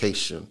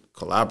 communication,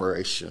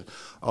 collaboration,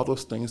 all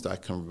those things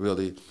that can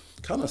really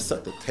kind of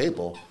set the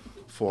table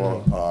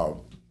for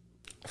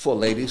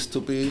ladies to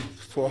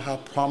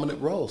have prominent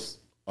roles.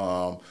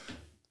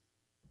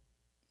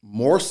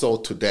 More so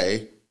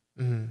today,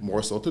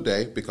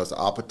 because the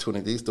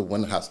opportunities, the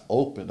window has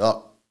opened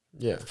up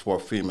for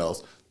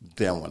females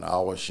than when I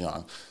was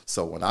young.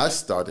 So when I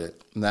started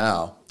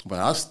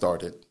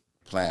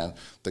playing,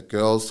 the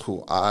girls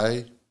who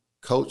I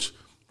coach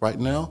right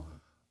now,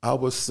 I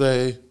would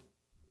say,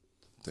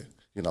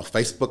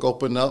 Facebook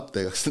opened up.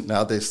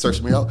 Now they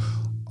search me out.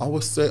 I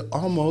would say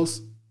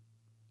almost,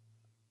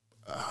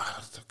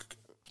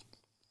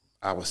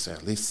 I would say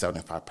at least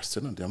 75%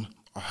 of them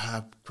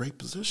have great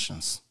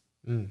positions.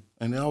 And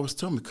they always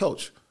tell me,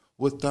 Coach,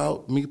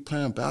 without me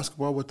playing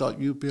basketball, without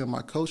you being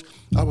my coach,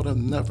 I would have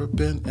never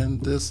been in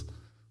this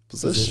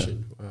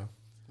position. Wow.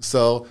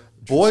 So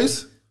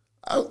boys,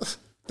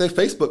 they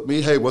Facebook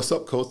me, hey, what's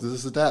up, coach?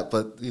 This is that,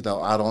 but they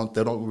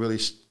don't really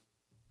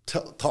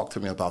talk to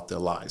me about their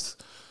lives.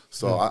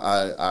 So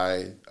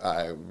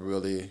I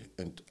really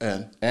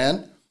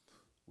and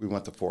we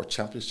went to 4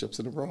 championships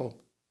in a row.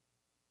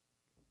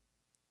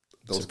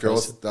 Those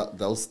girls,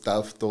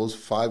 those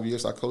 5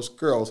 years I coached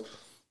girls,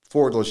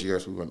 4 of those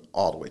years we went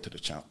all the way to the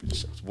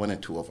championships, winning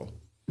 2 of them.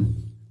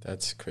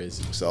 That's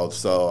crazy.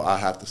 So I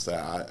have to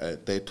say,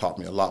 they taught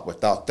me a lot.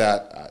 Without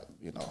that,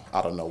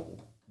 I don't know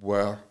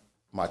where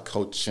my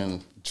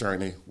coaching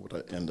journey would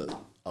have ended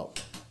up.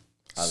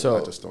 I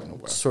just don't know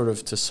where. Sort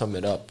of to sum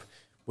it up,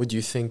 what do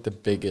you think the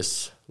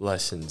biggest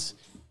lessons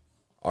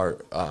are?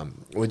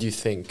 What do you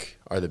think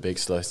are the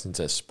biggest lessons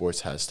that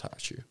sports has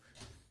taught you?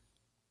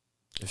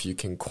 If you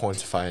can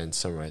quantify and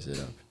summarize it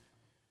up.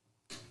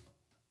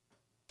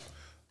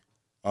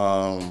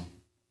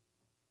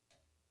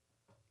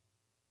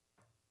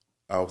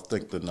 I would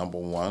think the number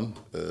one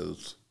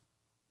is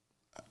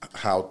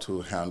how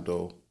to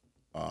handle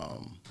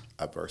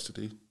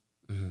adversity,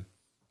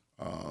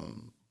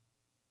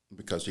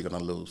 because you're going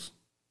to lose.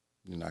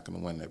 You're not going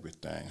to win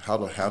everything. How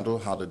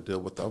to deal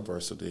with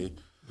adversity,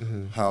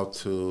 how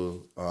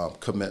to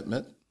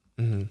commitment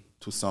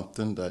to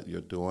something that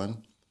you're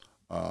doing.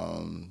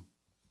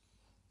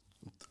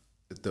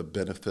 The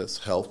benefits,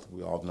 health,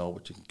 we all know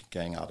what you can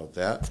gain out of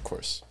that. Of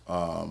course.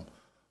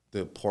 The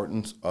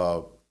importance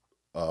of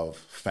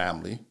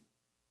family.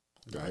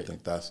 Right. I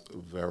think that's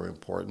very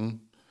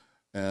important.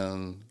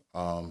 And,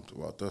 I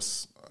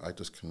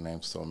just can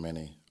name so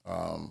many.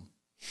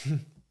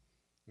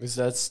 Because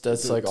that's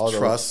like all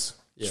trust,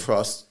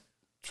 those,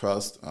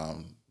 trust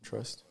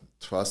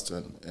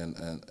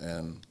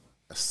in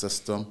a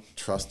system,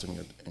 trust in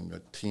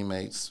your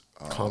teammates.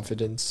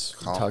 Confidence.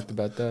 We talked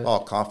about that. Oh,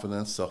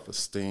 confidence,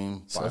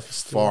 self-esteem. By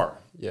far.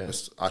 Yeah.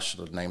 I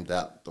should have named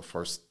that the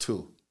first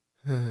 2.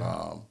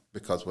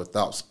 Because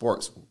without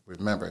sports,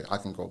 remember, I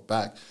can go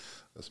back.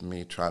 It's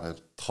me trying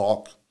to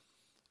talk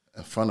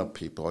in front of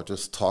people or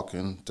just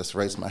talking, just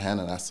raise my hand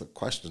and ask a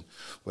question.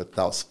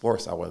 Without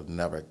sports, I would have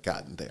never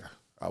gotten there.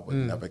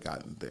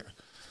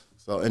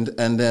 So, and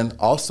then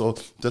also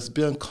just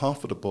being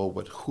comfortable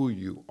with who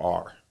you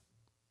are.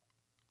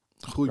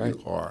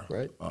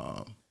 Right.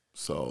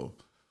 So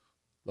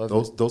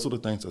Love those are the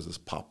things that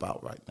just pop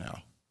out right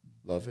now.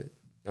 Love it.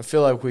 I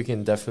feel like we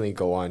can definitely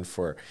go on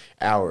for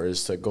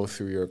hours to go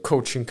through your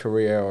coaching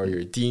career or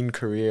your dean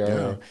career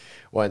or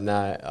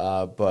whatnot.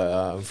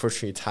 But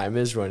unfortunately, time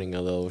is running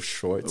a little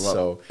short.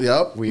 So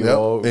we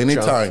will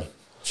anytime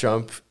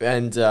jump.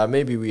 And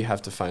maybe we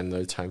have to find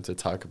another time to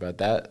talk about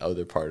that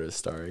other part of the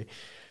story.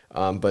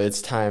 But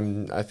it's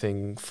time, I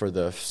think, for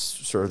the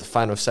sort of the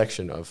final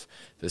section of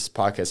this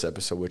podcast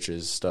episode, which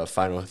is the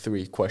final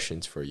 3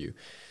 questions for you.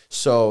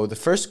 So the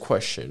first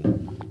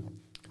question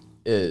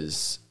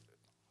is,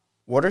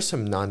 what are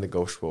some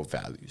non-negotiable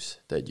values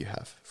that you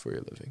have for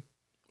your living?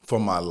 For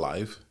my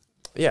life?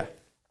 Yeah.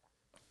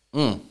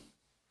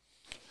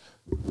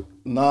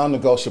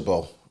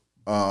 Non-negotiable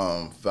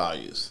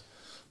values.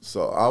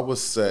 So I would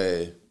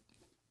say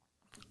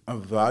a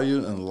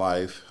value in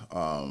life,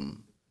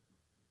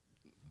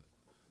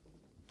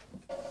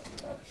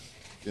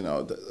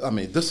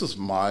 this is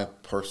my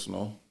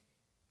personal,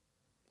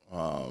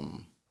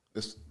 one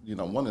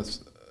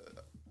is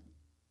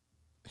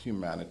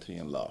humanity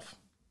and love.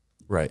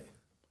 Right.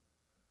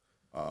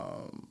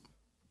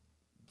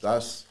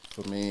 That's,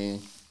 for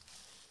me,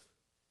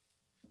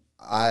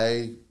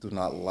 I do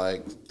not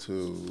like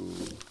to,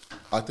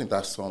 I think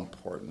that's so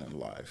important in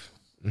life.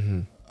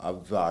 Mm-hmm. I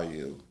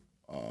value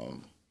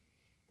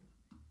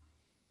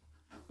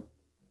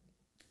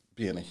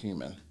being a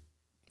human.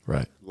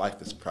 Right. Life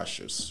is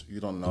precious. You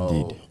don't know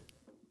Indeed.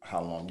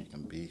 how long you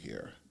can be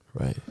here.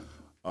 Right.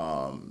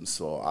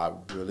 So I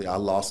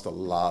lost a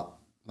lot,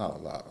 not a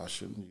lot, I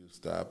shouldn't use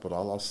that, but I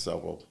lost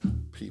several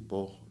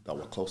people that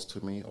were close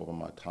to me over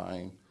my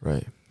time.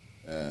 Right.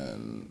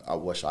 And I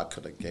wish I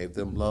could have gave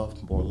them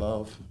more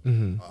love.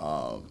 Mm-hmm.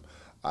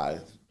 I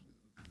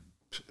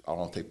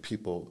don't think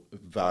people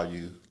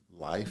value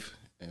life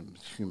and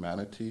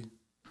humanity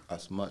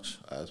as much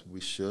as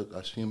we should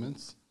as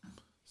humans.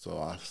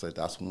 So I say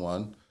that's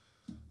one.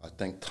 I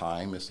think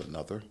time is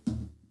another.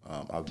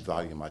 I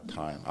value my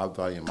time. I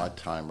value my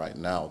time right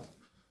now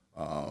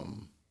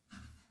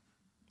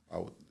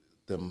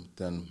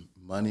than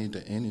money,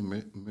 than any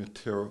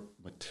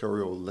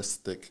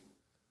materialistic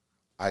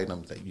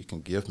item that you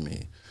can give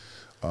me.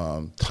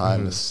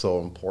 Time is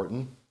so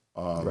important.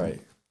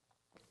 Right.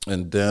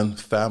 And then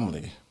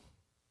family.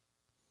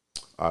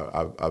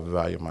 I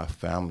value my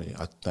family.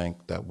 I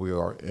think that we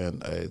are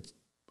in a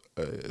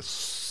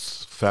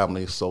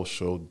family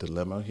social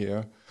dilemma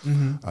here.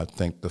 Mm-hmm. I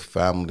think the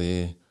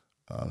family,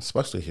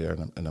 especially here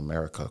in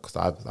America, because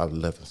I've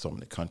lived in so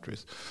many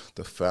countries,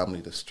 the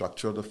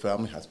structure of the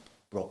family has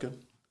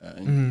broken.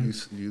 And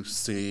you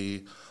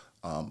see,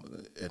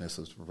 and it's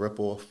a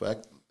ripple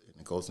effect, and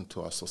it goes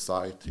into our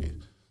society.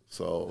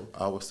 So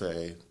I would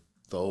say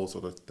those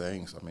are the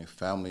things. I mean,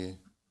 family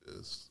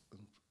is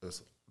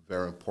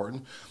very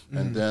important.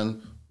 And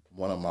then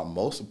one of my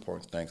most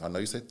important things, I know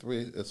you say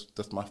 3, it's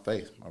just my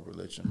faith, my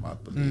religion, my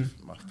belief,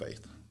 my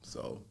faith,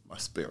 so my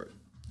spirit.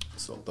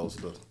 So those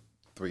are the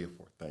 3 or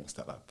 4 things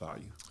that I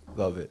value.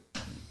 Love it.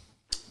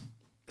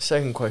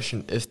 Second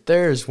question, if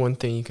there is one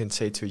thing you can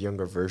say to a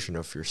younger version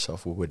of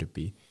yourself, what would it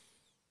be?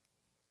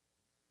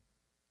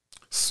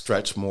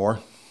 Stretch more.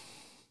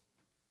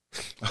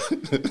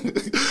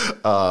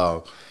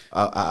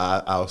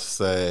 I'll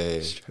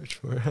say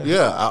Stretch more.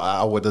 Yeah,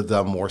 I would have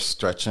done more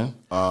stretching.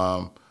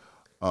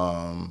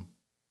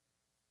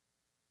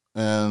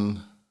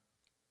 And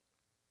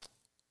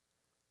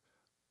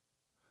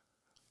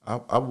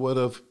I would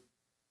have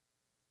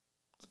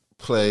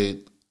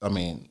played. I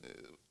mean,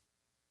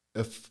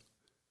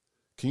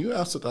 can you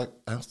answer that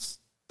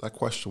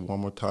question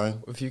one more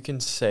time? If you can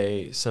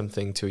say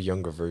something to a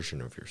younger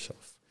version of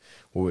yourself,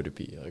 what would it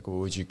be? Like, what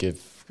would you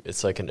give?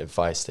 It's like an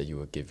advice that you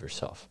would give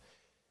yourself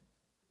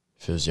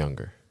if it was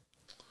younger.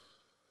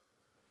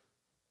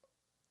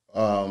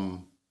 I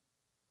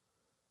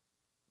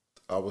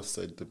would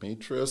say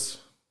Demetrius,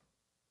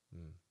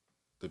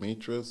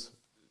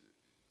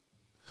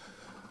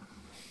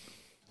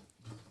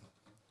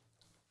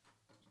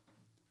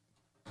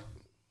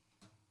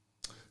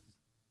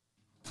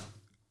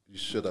 you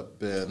should have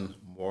been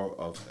more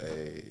of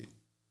you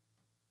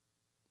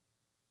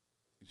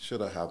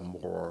should have had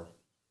more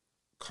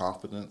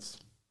confidence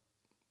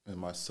in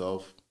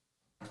myself.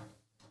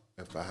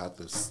 If I had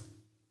to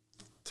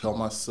tell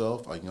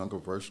myself, a younger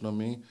version of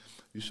me,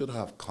 you should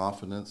have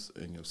confidence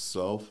in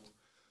yourself.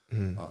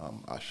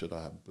 I should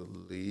have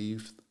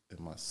believed in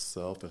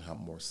myself and have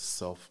more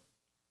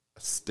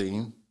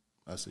self-esteem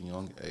as a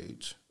young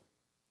age.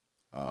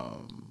 I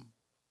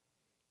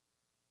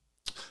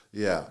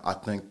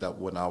think that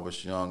when I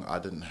was young, I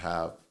didn't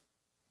have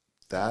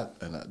that,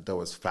 and there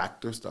was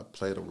factors that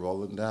played a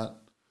role in that.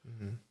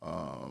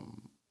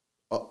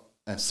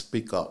 And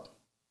speak up.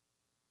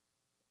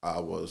 I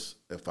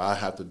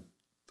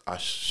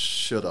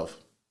should have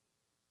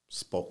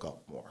spoke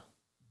up more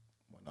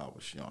when I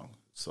was young.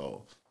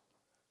 So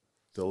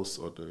those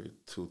are the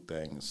 2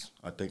 things.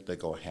 I think they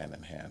go hand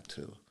in hand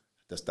too.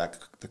 Just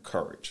the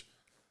courage.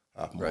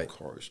 I have more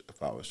courage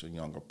if I was a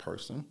younger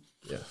person.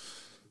 Yeah.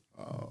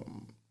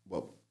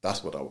 Well,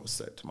 that's what I would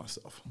say to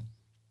myself.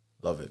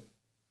 Love it.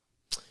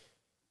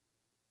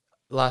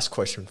 Last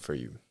question for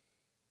you.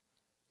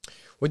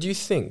 What do you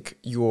think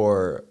is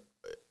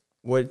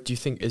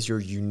your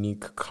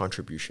unique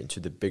contribution to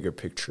the bigger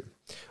picture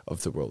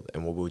of the world,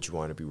 and what would you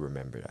want to be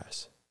remembered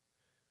as?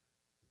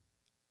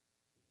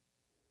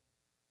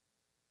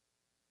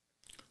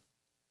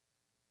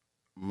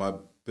 My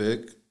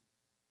big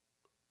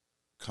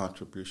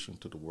contribution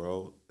to the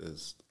world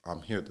is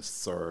I'm here to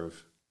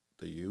serve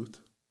the youth.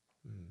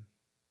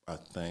 I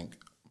think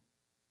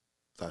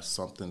that's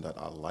something that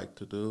I like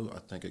to do. I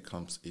think it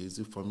comes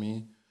easy for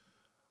me.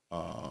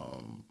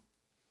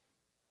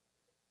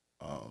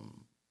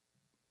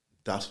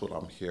 That's what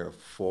I'm here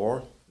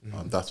for.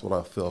 That's what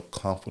I feel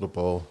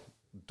comfortable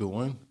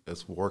doing,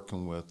 is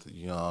working with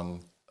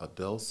young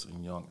adults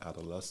and young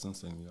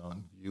adolescents and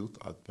young youth.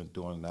 I've been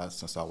doing that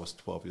since I was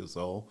 12 years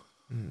old.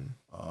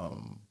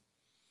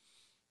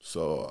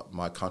 So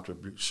my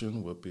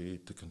contribution would be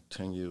to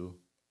continue,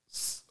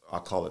 I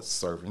call it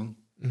serving,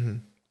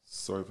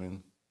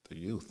 serving the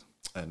youth.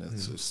 And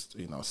it's just,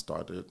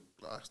 started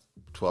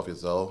 12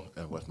 years old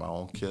and with my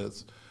own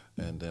kids,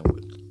 and then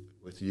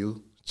with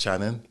you,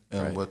 Channin,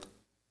 and with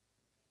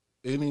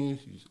any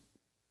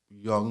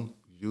young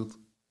youth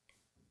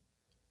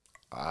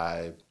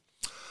I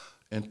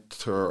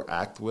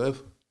interact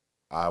with,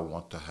 I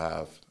want to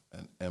have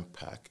an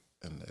impact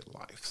in their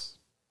lives,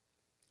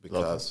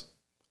 because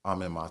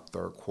I'm in my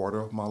third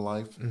quarter of my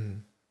life,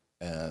 and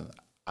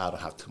I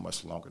don't have too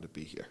much longer to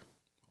be here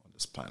on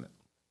this planet.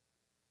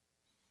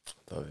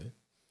 Love it.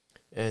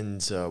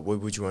 And what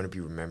would you want to be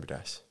remembered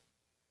as?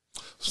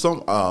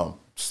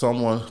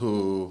 Someone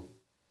who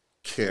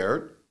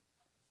cared,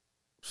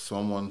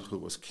 someone who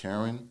was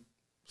caring,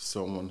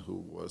 someone who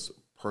was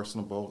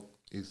personable,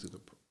 easy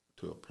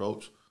to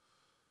approach.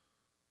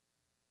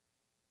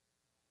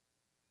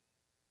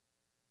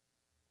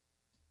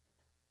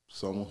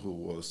 Someone who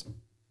was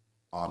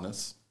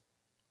honest,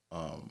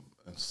 and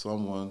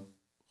someone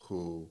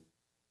who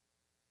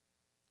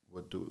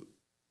would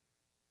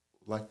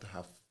like to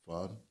have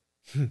fun.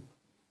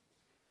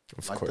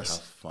 Of like course.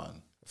 to have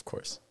fun. Of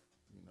course.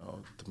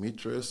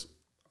 Demetrius,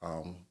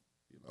 I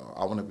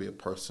want to be a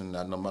person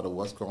that no matter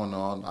what's going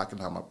on, I can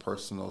have my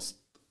personal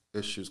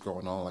issues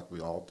going on like we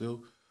all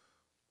do.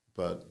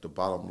 But the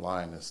bottom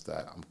line is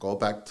that I'm go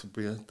back to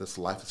being, this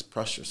life is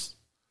precious.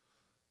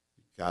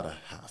 You got to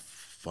have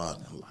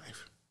fun in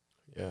life.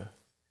 Yeah.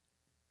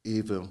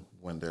 Even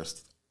when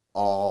there's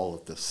all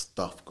of this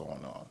stuff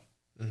going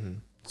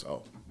on.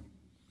 So.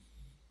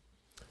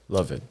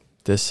 Love it.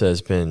 This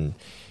has been,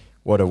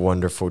 what a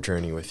wonderful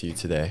journey with you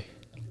today.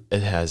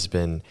 It has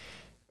been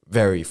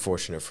very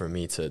fortunate for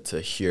me to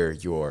hear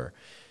your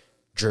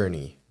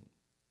journey.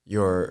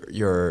 Your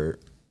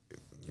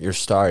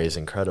story is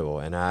incredible,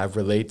 and I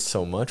relate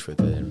so much with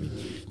it. I mean,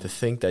 to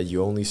think that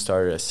you only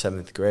started at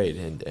 7th grade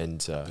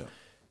and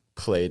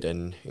played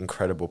an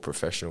incredible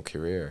professional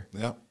career.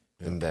 Yeah.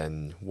 And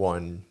then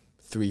won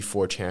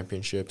 3-4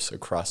 championships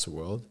across the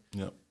world.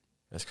 Yeah.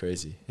 That's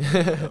crazy.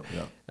 Yeah.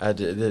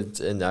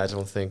 And I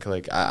don't think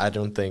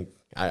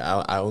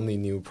I only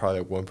knew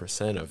probably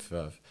 1%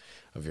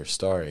 of your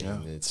story. Yeah.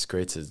 And it's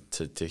great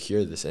to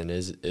hear this, and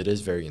it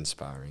is very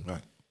inspiring.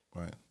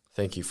 Right.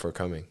 Thank you for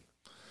coming.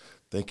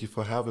 Thank you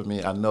for having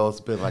me. I know it's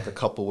been like a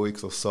couple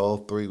weeks or so,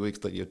 3 weeks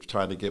that you're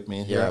trying to get me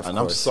in here. Yeah, and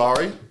I'm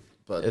sorry,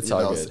 but it's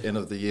all it's good. the end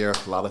of the year,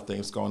 a lot of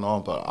things going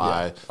on. But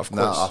I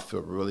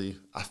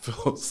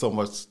feel so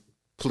much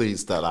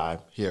pleased that I'm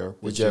here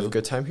with Did you have a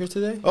good time here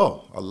today?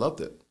 Oh, I loved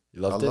it.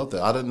 You loved it? I loved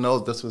it. I didn't know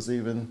this was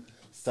even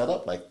set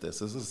up like this.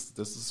 This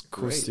is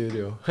great. Cool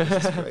studio.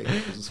 This is great.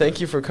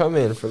 Thank you for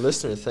coming. For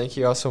listeners, thank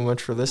you all so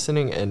much for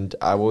listening, and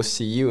I will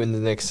see you in the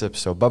next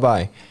episode.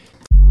 Bye-bye.